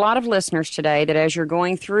 There are a lot of listeners today that as you're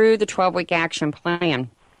going through the 12-week action plan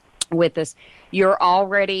with us, you're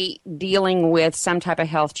already dealing with some type of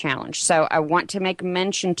health challenge. So I want to make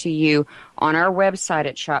mention to you on our website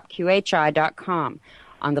at shopqhi.com.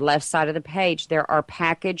 On the left side of the page, there are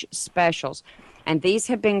package specials. And these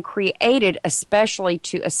have been created especially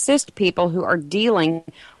to assist people who are dealing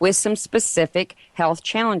with some specific health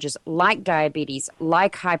challenges like diabetes,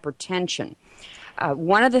 like hypertension.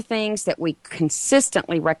 One of the things that we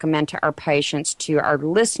consistently recommend to our patients, to our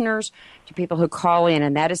listeners, to people who call in,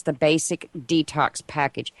 and that is the basic detox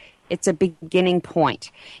package. It's a beginning point.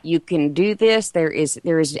 You can do this. There is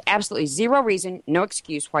absolutely zero reason, no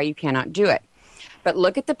excuse why you cannot do it. But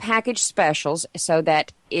look at the package specials so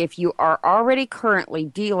that if you are already currently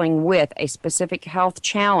dealing with a specific health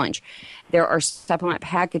challenge, there are supplement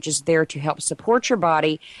packages there to help support your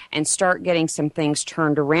body and start getting some things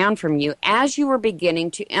turned around from you as you are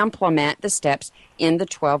beginning to implement the steps in the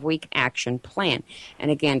 12-week action plan.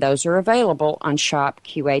 And again, those are available on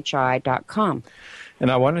shopqhi.com. And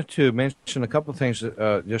I wanted to mention a couple of things,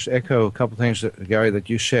 just echo a couple of things, Gary, that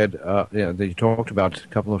you said, that you talked about, a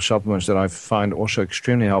couple of supplements that I find also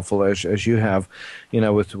extremely helpful, as you have,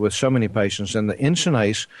 with so many patients. And the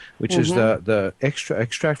Insinase, which is the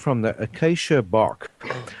extract from the acacia bark.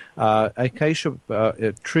 Acacia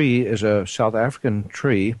tree is a South African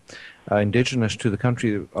tree, indigenous to the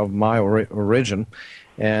country of my origin.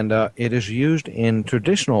 And it is used in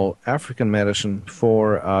traditional African medicine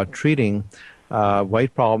for treating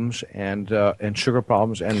weight problems and sugar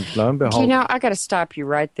problems, and lo and behold. I got to stop you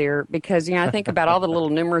right there because I think about all the little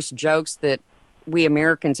numerous jokes that we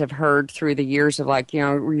Americans have heard through the years of, like,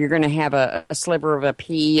 you're going to have a sliver of a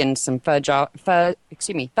pea and some fuzz off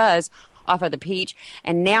of the peach,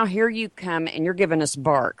 and now here you come and you're giving us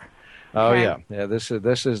bark. Oh yeah. This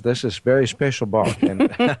is very special bark, and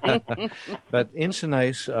but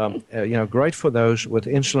Insinase, great for those with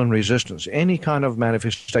insulin resistance. Any kind of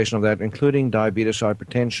manifestation of that, including diabetes,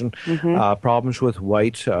 hypertension, problems with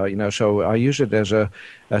weight. So I use it as a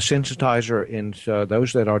sensitizer in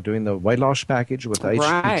those that are doing the weight loss package with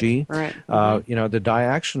HCG. Right. The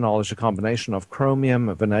diaxanol is a combination of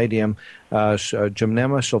chromium, vanadium,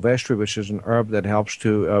 Gymnema sylvestri, which is an herb that helps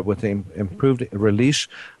to with the improved release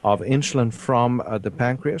of insulin from the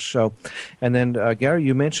pancreas. So, and then Gary,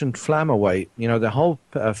 you mentioned Flamaway. The whole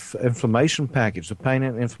inflammation package, the pain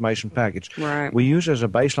and inflammation package. Right. We use as a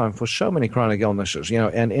baseline for so many chronic illnesses.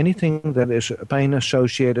 And anything that is pain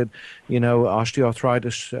associated,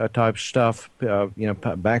 osteoarthritis type stuff,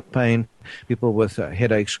 back pain, people with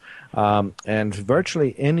headaches, and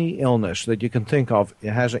virtually any illness that you can think of,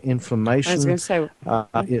 it has an inflammation. I was going to say,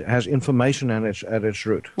 it has inflammation at its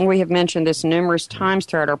root. We have mentioned this numerous times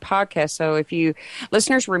throughout our podcast. So if you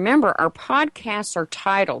listeners remember, our podcasts are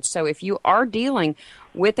titled. So if you are dealing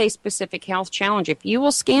with a specific health challenge, if you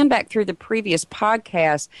will scan back through the previous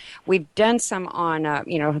podcasts, we've done some on,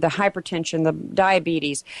 the hypertension, the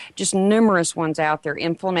diabetes, just numerous ones out there,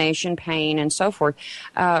 inflammation, pain, and so forth.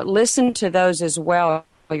 Listen to those as well.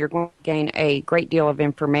 You're going to gain a great deal of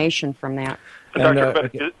information from that. Dr.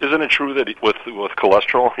 Isn't it true that with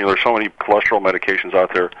cholesterol, there's so many cholesterol medications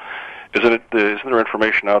out there, isn't there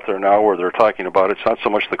information out there now where they're talking about it's not so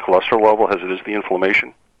much the cholesterol level as it is the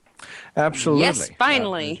inflammation? Absolutely. Yes,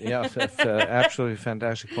 finally. Yes, that's absolutely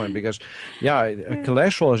fantastic point, because,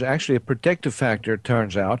 cholesterol is actually a protective factor, it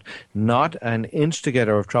turns out, not an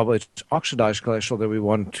instigator of trouble. It's oxidized cholesterol that we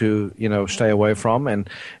want to, stay away from and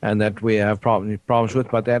that we have problems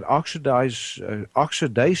with. But that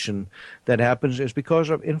oxidation that happens is because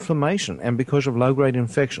of inflammation and because of low-grade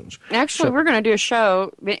infections. Actually, we're going to do a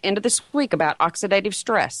show end of this week about oxidative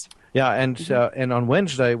stress. Yeah, and on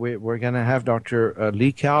Wednesday we're going to have Dr.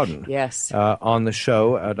 Lee Cowden on the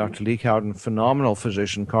show. Dr. Lee Cowden, phenomenal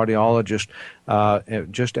physician, cardiologist,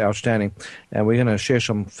 just outstanding. And we're going to share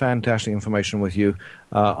some fantastic information with you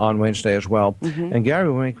on Wednesday as well. And Gary,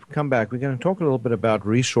 when we come back, we're going to talk a little bit about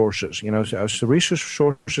resources. So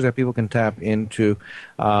resources that people can tap into,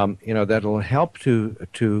 that'll help to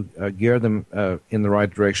gear them in the right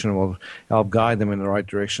direction, will help guide them in the right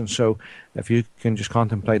direction. So if you can just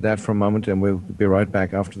contemplate that for a moment, and we'll be right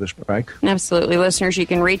back after this break. Absolutely. Listeners, you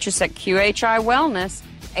can reach us at QHI Wellness,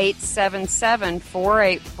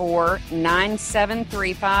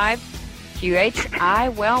 877-484-9735.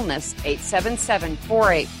 QHI Wellness,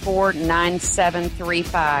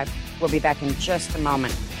 877-484-9735. We'll be back in just a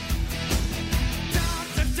moment.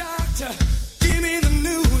 Doctor, give me the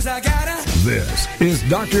news. This is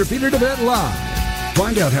Dr. Peter DeVette Live.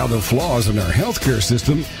 Find out how the flaws in our healthcare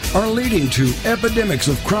system are leading to epidemics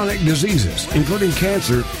of chronic diseases, including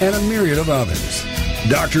cancer and a myriad of others.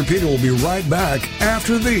 Dr. Peter will be right back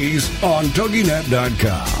after these on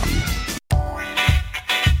TogiNet.com.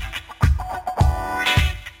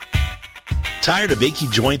 Tired of achy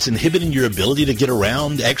joints inhibiting your ability to get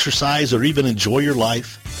around, exercise, or even enjoy your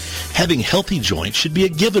life? Having healthy joints should be a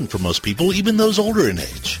given for most people, even those older in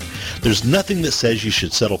age. There's nothing that says you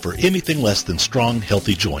should settle for anything less than strong,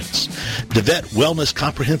 healthy joints. DeVette Wellness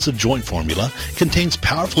Comprehensive Joint Formula contains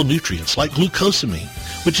powerful nutrients like glucosamine,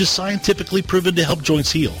 which is scientifically proven to help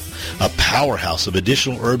joints heal. A powerhouse of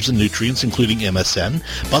additional herbs and nutrients, including MSM,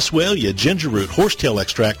 boswellia, ginger root, horsetail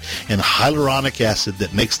extract, and hyaluronic acid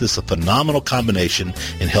that makes this a phenomenal combination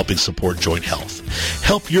in helping support joint health.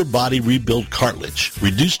 Help your body rebuild cartilage,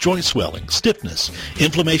 reduce joint swelling, stiffness,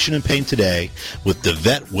 inflammation, and pain today with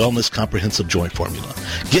DeVette Wellness Comprehensive Joint Formula.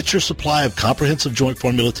 Get your supply of Comprehensive Joint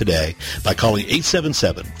Formula today by calling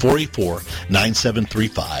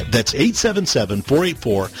 877-484-9735. That's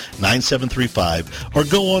 877-484-9735, or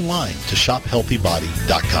go online to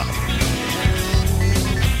shophealthybody.com.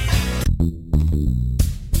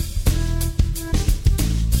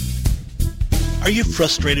 Are you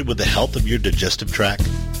frustrated with the health of your digestive tract?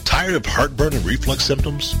 Tired of heartburn and reflux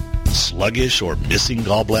symptoms? Sluggish or missing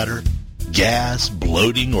gallbladder? Gas,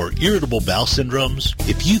 bloating, or irritable bowel syndromes?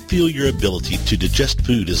 If you feel your ability to digest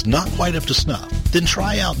food is not quite up to snuff, then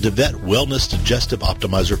try out DeVette Wellness Digestive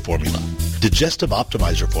Optimizer Formula. Digestive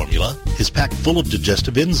Optimizer Formula is packed full of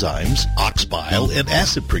digestive enzymes, ox bile, and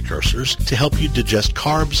acid precursors to help you digest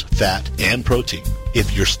carbs, fat, and protein.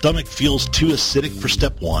 If your stomach feels too acidic for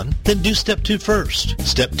step 1, then do step 2 first.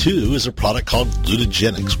 Step 2 is a product called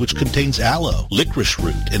Glutagenics, which contains aloe, licorice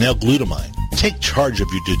root, and L-glutamine. Take charge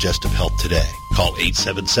of your digestive health today. Call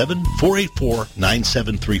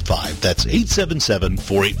 877-484-9735. That's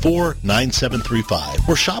 877-484-9735.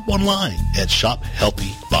 Or shop online at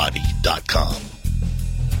shophealthybody.com.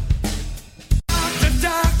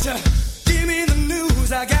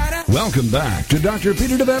 Welcome back to Dr.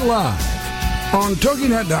 Peter DeVette Live on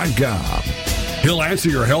TogiNet.com. He'll answer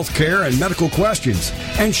your health care and medical questions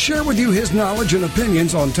and share with you his knowledge and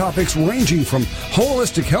opinions on topics ranging from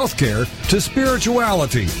holistic health care to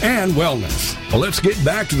spirituality and wellness. Well, let's get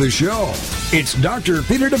back to the show. It's Dr.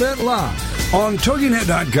 Peter DeVette Live on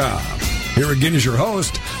TogiNet.com. Here again is your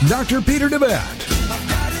host, Dr. Peter DeVette.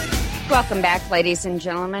 Welcome back, ladies and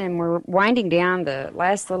gentlemen, and we're winding down the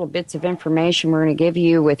last little bits of information we're going to give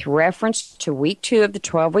you with reference to week 2 of the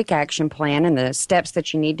 12-week action plan and the steps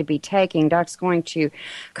that you need to be taking. Doc's going to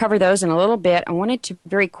cover those in a little bit. I wanted to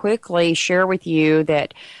very quickly share with you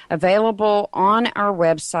that available on our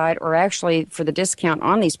website, or actually for the discount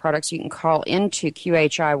on these products, you can call into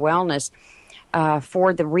QHI Wellness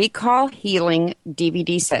for the Recall Healing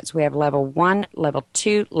DVD sets. We have level 1, level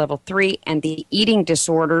 2, level 3, and the eating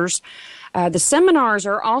disorders. The seminars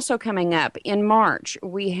are also coming up in March.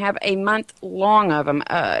 We have a month long of them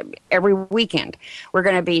every weekend. We're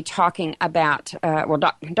going to be talking about,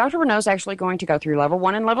 Dr. Renault's actually going to go through level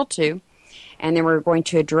 1 and level 2. And then we're going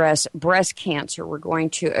to address breast cancer. We're going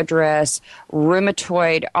to address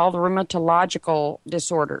rheumatoid, all the rheumatological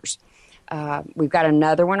disorders. We've got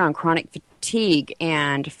another one on chronic fatigue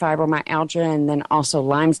and fibromyalgia, and then also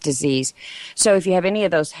Lyme's disease. So if you have any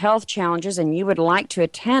of those health challenges and you would like to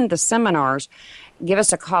attend the seminars, give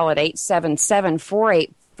us a call at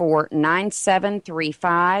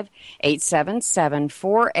 877-484-9735,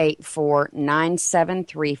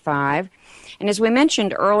 877-484-9735. And as we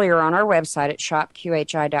mentioned earlier on our website at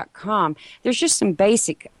shopqhi.com, there's just some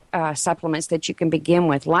basic supplements that you can begin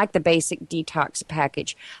with, like the basic detox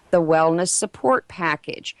package, the wellness support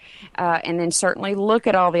package, and then certainly look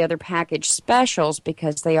at all the other package specials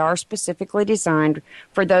because they are specifically designed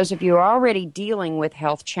for those of you already dealing with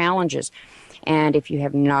health challenges. And if you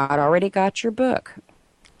have not already got your book,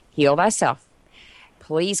 Heal Thyself,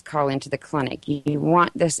 please call into the clinic. You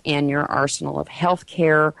want this in your arsenal of health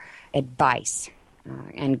care advice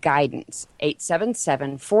and guidance.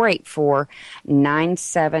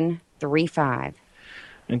 877-484-9735.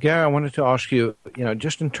 And Gary, I wanted to ask you,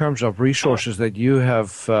 just in terms of resources that you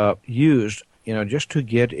have used, just to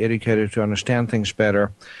get educated, to understand things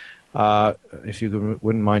better, if you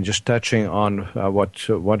wouldn't mind just touching on what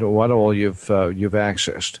all you've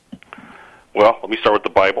accessed. Well, let me start with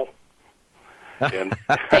the Bible. And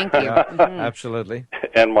Thank you. Absolutely.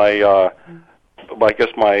 And I guess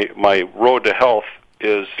my road to health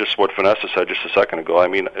is just what Vanessa said just a second ago. I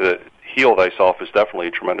mean, Heal Thyself is definitely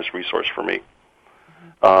a tremendous resource for me.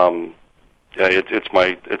 It's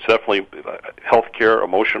definitely healthcare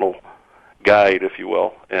emotional guide, if you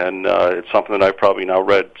will, and it's something that I've probably now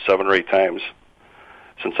read 7 or 8 times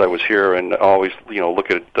since I was here, and always look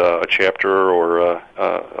at a chapter or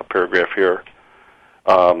a paragraph here.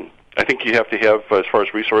 I think you have to have, as far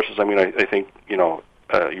as resources, I mean, I think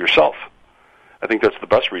yourself. I think that's the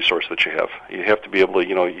best resource that you have. You have to be able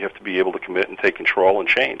to, commit and take control and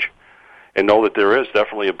change, and know that there is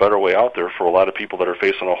definitely a better way out there for a lot of people that are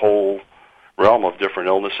facing a whole realm of different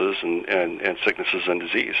illnesses and sicknesses and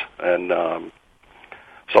disease. And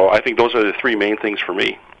so I think those are the 3 main things for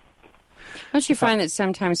me. Don't you find that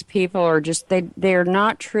sometimes people are just, they're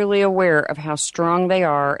not truly aware of how strong they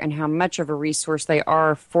are and how much of a resource they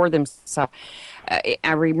are for themselves?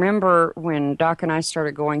 I remember when Doc and I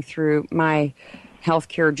started going through my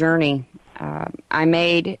healthcare journey, I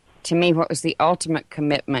made, to me, what was the ultimate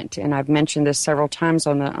commitment, and I've mentioned this several times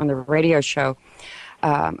on the radio show.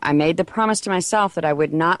 I made the promise to myself that I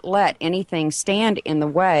would not let anything stand in the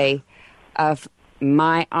way of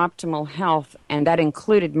my optimal health, and that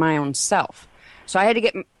included my own self. So I had to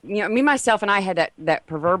get, me, myself, and I had that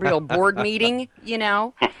proverbial board meeting,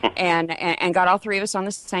 and got all 3 of us on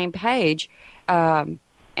the same page, and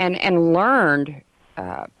learned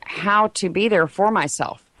how to be there for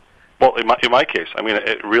myself. Well, in my case, I mean,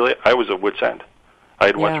 I was at wit's end. I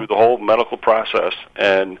had went through the whole medical process,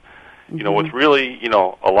 and with really,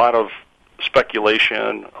 a lot of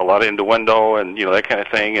speculation, a lot of innuendo, and that kind of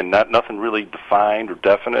thing, and nothing really defined or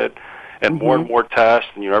definite, and more and more tests,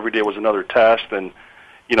 and every day was another test, and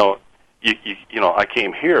I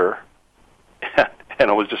came here, and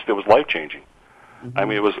it was life changing. I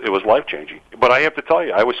mean, it was life changing. But I have to tell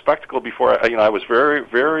you, I was skeptical before. I was very,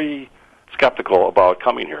 very skeptical about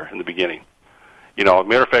coming here in the beginning.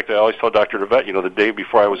 Matter of fact, I always tell Dr. DeVette, the day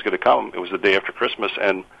before I was going to come, it was the day after Christmas,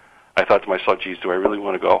 and I thought to myself, geez, do I really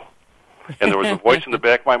want to go? And there was a voice in the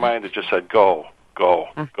back of my mind that just said, go, go,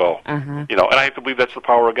 go. Uh-huh. You know, and I have to believe that's the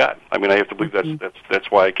power of God. I mean, I have to believe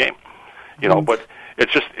that's why I came. You know, but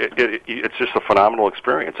it's just it's just a phenomenal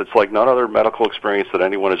experience. It's like none other medical experience that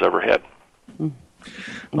anyone has ever had.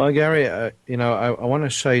 Well, Gary, you know, I want to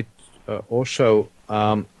say also,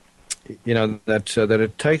 you know, that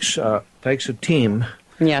it takes a team,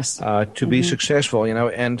 yes, to be successful. You know,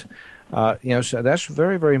 and you know, so that's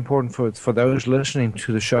very, very important for those listening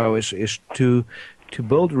to the show is to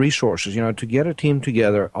build resources. You know, to get a team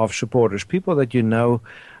together of supporters, people that you know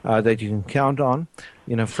that you can count on.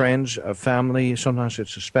 You know, friends, family. Sometimes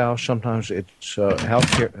it's a spouse. Sometimes it's a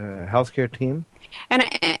healthcare team. And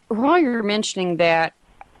while you're mentioning that,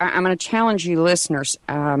 I'm going to challenge you listeners.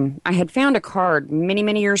 I had found a card many,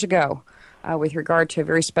 many years ago with regard to a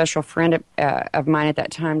very special friend of mine at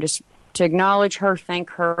that time, just to acknowledge her, thank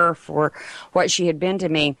her for what she had been to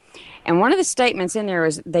me. And one of the statements in there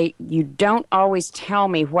is, you don't always tell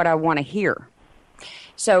me what I want to hear.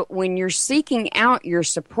 So when you're seeking out your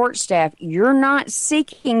support staff, you're not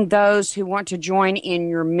seeking those who want to join in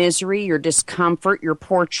your misery, your discomfort, your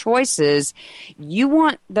poor choices. You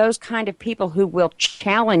want those kind of people who will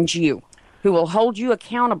challenge you, who will hold you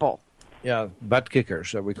accountable. Yeah, butt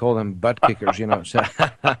kickers. We call them butt kickers, you know. So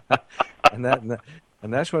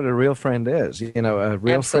and that's what a real friend is, you know, a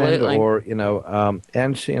real Absolutely. friend, or, you know,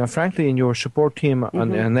 and, you know, frankly, in your support team in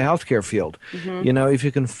the healthcare field, you know, if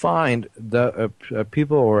you can find the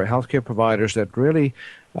people or healthcare providers that really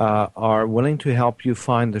are willing to help you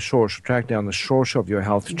find the source, track down the source of your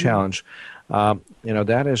health challenge, you know,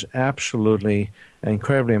 that is absolutely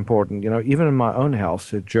incredibly important. You know, even in my own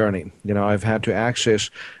health journey, you know, I've had to access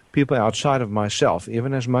people outside of myself,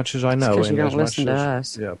 even as much as I know. Because you and don't listen to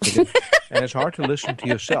us. Yeah, and it's hard to listen to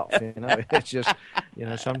yourself. You know, it's just, you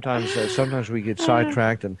know, sometimes we get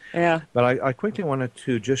sidetracked. And yeah. But I quickly wanted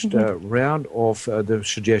to just round off the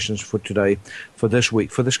suggestions for today, for this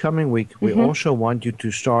week, for this coming week. We also want you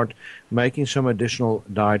to start making some additional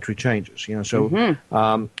dietary changes. You know, so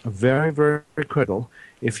very, very critical.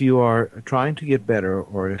 If you are trying to get better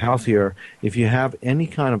or healthier, if you have any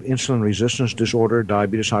kind of insulin resistance disorder,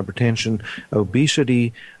 diabetes, hypertension,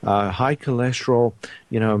 obesity, high cholesterol,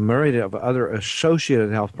 you know, a myriad of other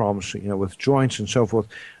associated health problems, you know, with joints and so forth,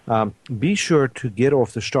 be sure to get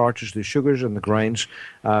off the starches, the sugars, and the grains,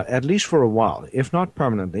 at least for a while, if not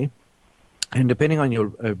permanently. And depending on your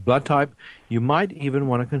blood type, you might even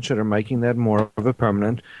want to consider making that more of a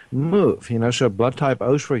permanent move. You know, so blood type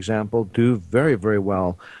O's, for example, do very, very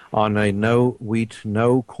well on a no wheat,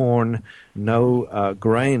 no corn, no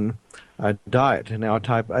grain diet. Now,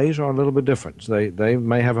 type A's are a little bit different. They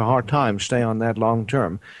may have a hard time staying on that long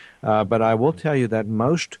term. But I will tell you that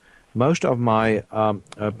most of my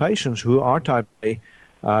patients who are type A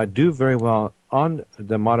do very well on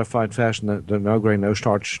the modified fast and the no grain, no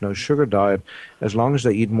starch, no sugar diet, as long as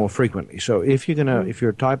they eat more frequently. So if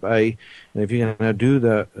you're type A, and if you're gonna do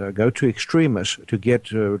go to extremis to get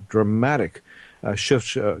dramatic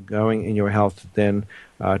shifts going in your health, then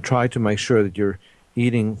try to make sure that you're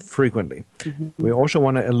eating frequently. We also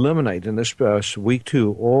want to eliminate in this week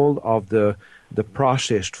 2 all of the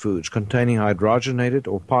processed foods containing hydrogenated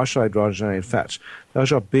or partially hydrogenated fats.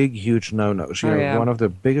 Those are big, huge no-nos. One of the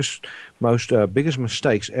biggest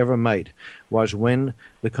mistakes ever made was when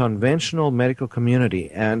the conventional medical community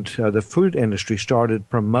and the food industry started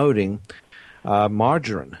promoting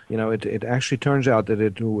margarine. You know, it actually turns out that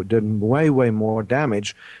it did way, way more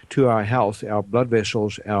damage to our health, our blood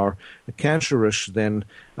vessels, our cancer risks than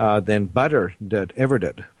butter ever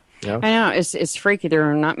did. Yeah. I know, it's freaky. There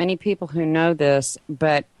are not many people who know this,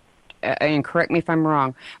 but, and correct me if I'm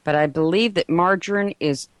wrong, but I believe that margarine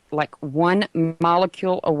is like one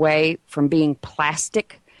molecule away from being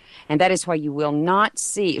plastic, and that is why you will not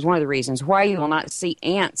see, is one of the reasons why you will not see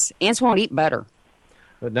ants. Ants won't eat butter.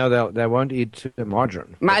 But no, they won't eat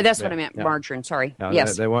margarine. That's what I meant, margarine, sorry. No,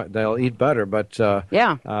 yes. They'll eat butter, but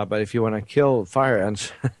but if you want to kill fire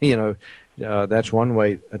ants, you know, that's one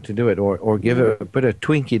way to do it, or put a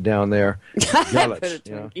Twinkie down there. Put a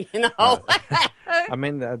Twinkie in the hole. I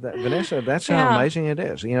mean, Vanessa, that's how amazing it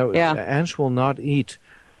is. You know, ants will not eat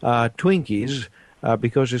Twinkies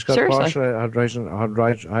because it's got partially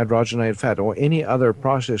hydrogenated fat or any other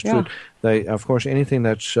processed food. They, of course, anything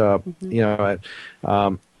that's you know.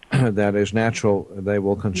 That is natural, they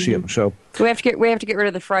will consume. So we have to get rid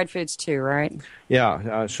of the fried foods too, right?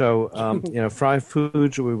 Yeah. You know, fried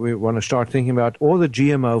foods we want to start thinking about, or the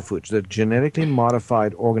GMO foods, the genetically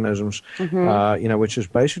modified organisms. You know, which is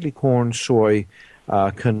basically corn, soy,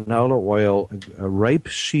 canola oil,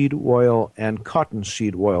 rapeseed oil, and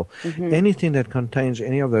cottonseed oil. Mm-hmm. Anything that contains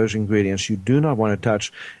any of those ingredients, you do not want to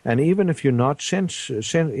touch. And even if you're not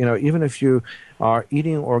even if you are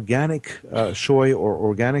eating organic soy or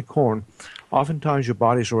organic corn, oftentimes your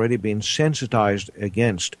body's already been sensitized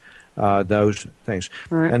against those things.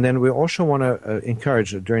 Right. And then we also want to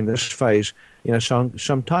encourage during this phase,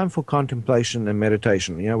 some time for contemplation and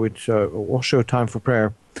meditation. Which also time for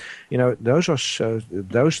prayer.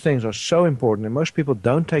 Those things are so important, and most people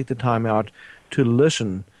don't take the time out to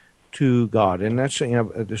listen to God. And that's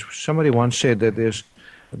somebody once said that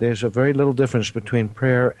there's a very little difference between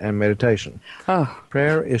prayer and meditation. Oh.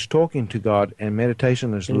 Prayer is talking to God, and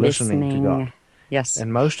meditation is listening to God. Yes.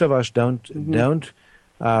 And most of us don't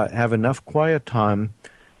have enough quiet time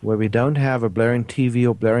where we don't have a blaring TV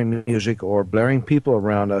or blaring music or blaring people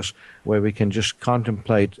around us where we can just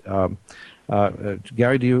contemplate. Gary,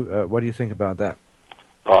 what do you think about that?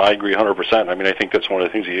 I agree 100%. I mean, I think that's one of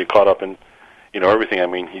the things you get caught up in, everything. I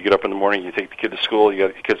mean, you get up in the morning, you take the kid to school, you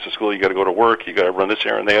got the kids to school, you got to go to work, you got to run this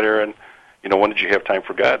errand, that errand. When did you have time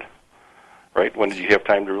for God? Right? When did you have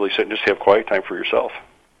time to really sit and just have quiet time for yourself?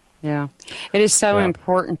 Yeah. It is so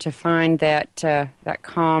important to find that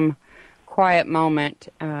calm, quiet moment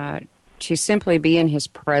to simply be in His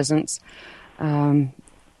presence,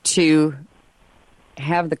 to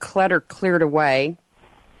have the clutter cleared away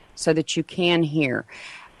so that you can hear.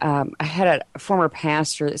 I had a former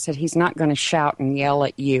pastor that said he's not going to shout and yell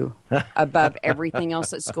at you above everything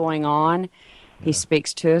else that's going on. He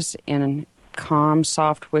speaks to us in a calm,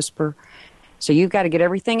 soft whisper. So you've got to get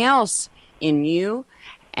everything else in you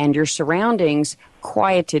and your surroundings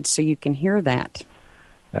quieted so you can hear that.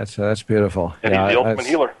 That's beautiful. And He's the ultimate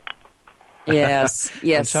healer. Yes,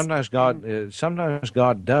 yes. And sometimes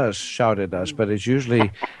God does shout at us, but it's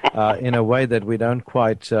usually in a way that we don't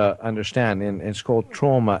quite understand. And it's called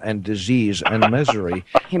trauma and disease and misery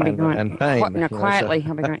and pain. Now, quietly,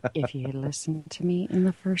 he'll be going, if you had listened to me in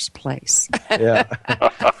the first place. Yeah.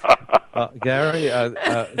 Gary,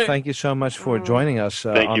 thank you so much for joining us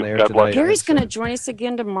on the air today. Gary's going to join us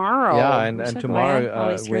again tomorrow. Yeah, and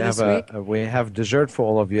tomorrow we have dessert for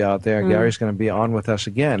all of you out there. Gary's going to be on with us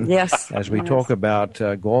again. Yes. As we talk about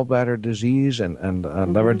gallbladder disease and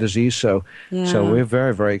liver disease. So we're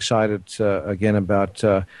very, very excited again about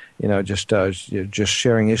just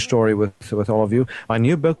sharing his story with all of you. My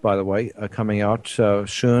new book, by the way, coming out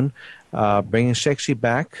soon. Bringing Sexy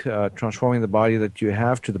Back, Transforming the Body That You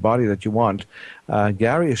Have to the Body That You Want.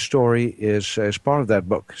 Gary's story is part of that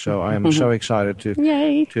book, so I am so excited to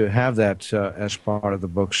have that as part of the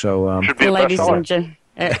book. So, ladies and gentlemen.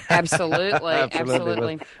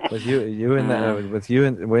 Absolutely. With you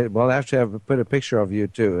and we'll have to put a picture of you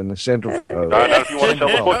too in the center. Not if you want to tell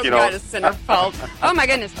the book, centerfold. Oh my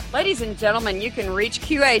goodness, ladies and gentlemen, you can reach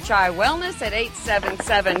QHI Wellness at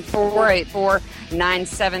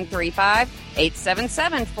 877-484-9735.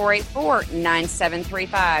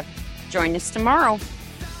 877-484-9735. Join us tomorrow.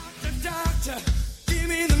 Doctor, give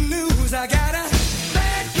me the news. I got a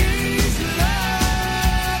bad case of love.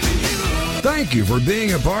 Thank you for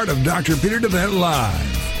being a part of Dr. Peter DeVette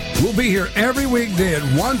Live. We'll be here every weekday at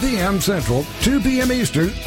 1 p.m. Central, 2 p.m. Eastern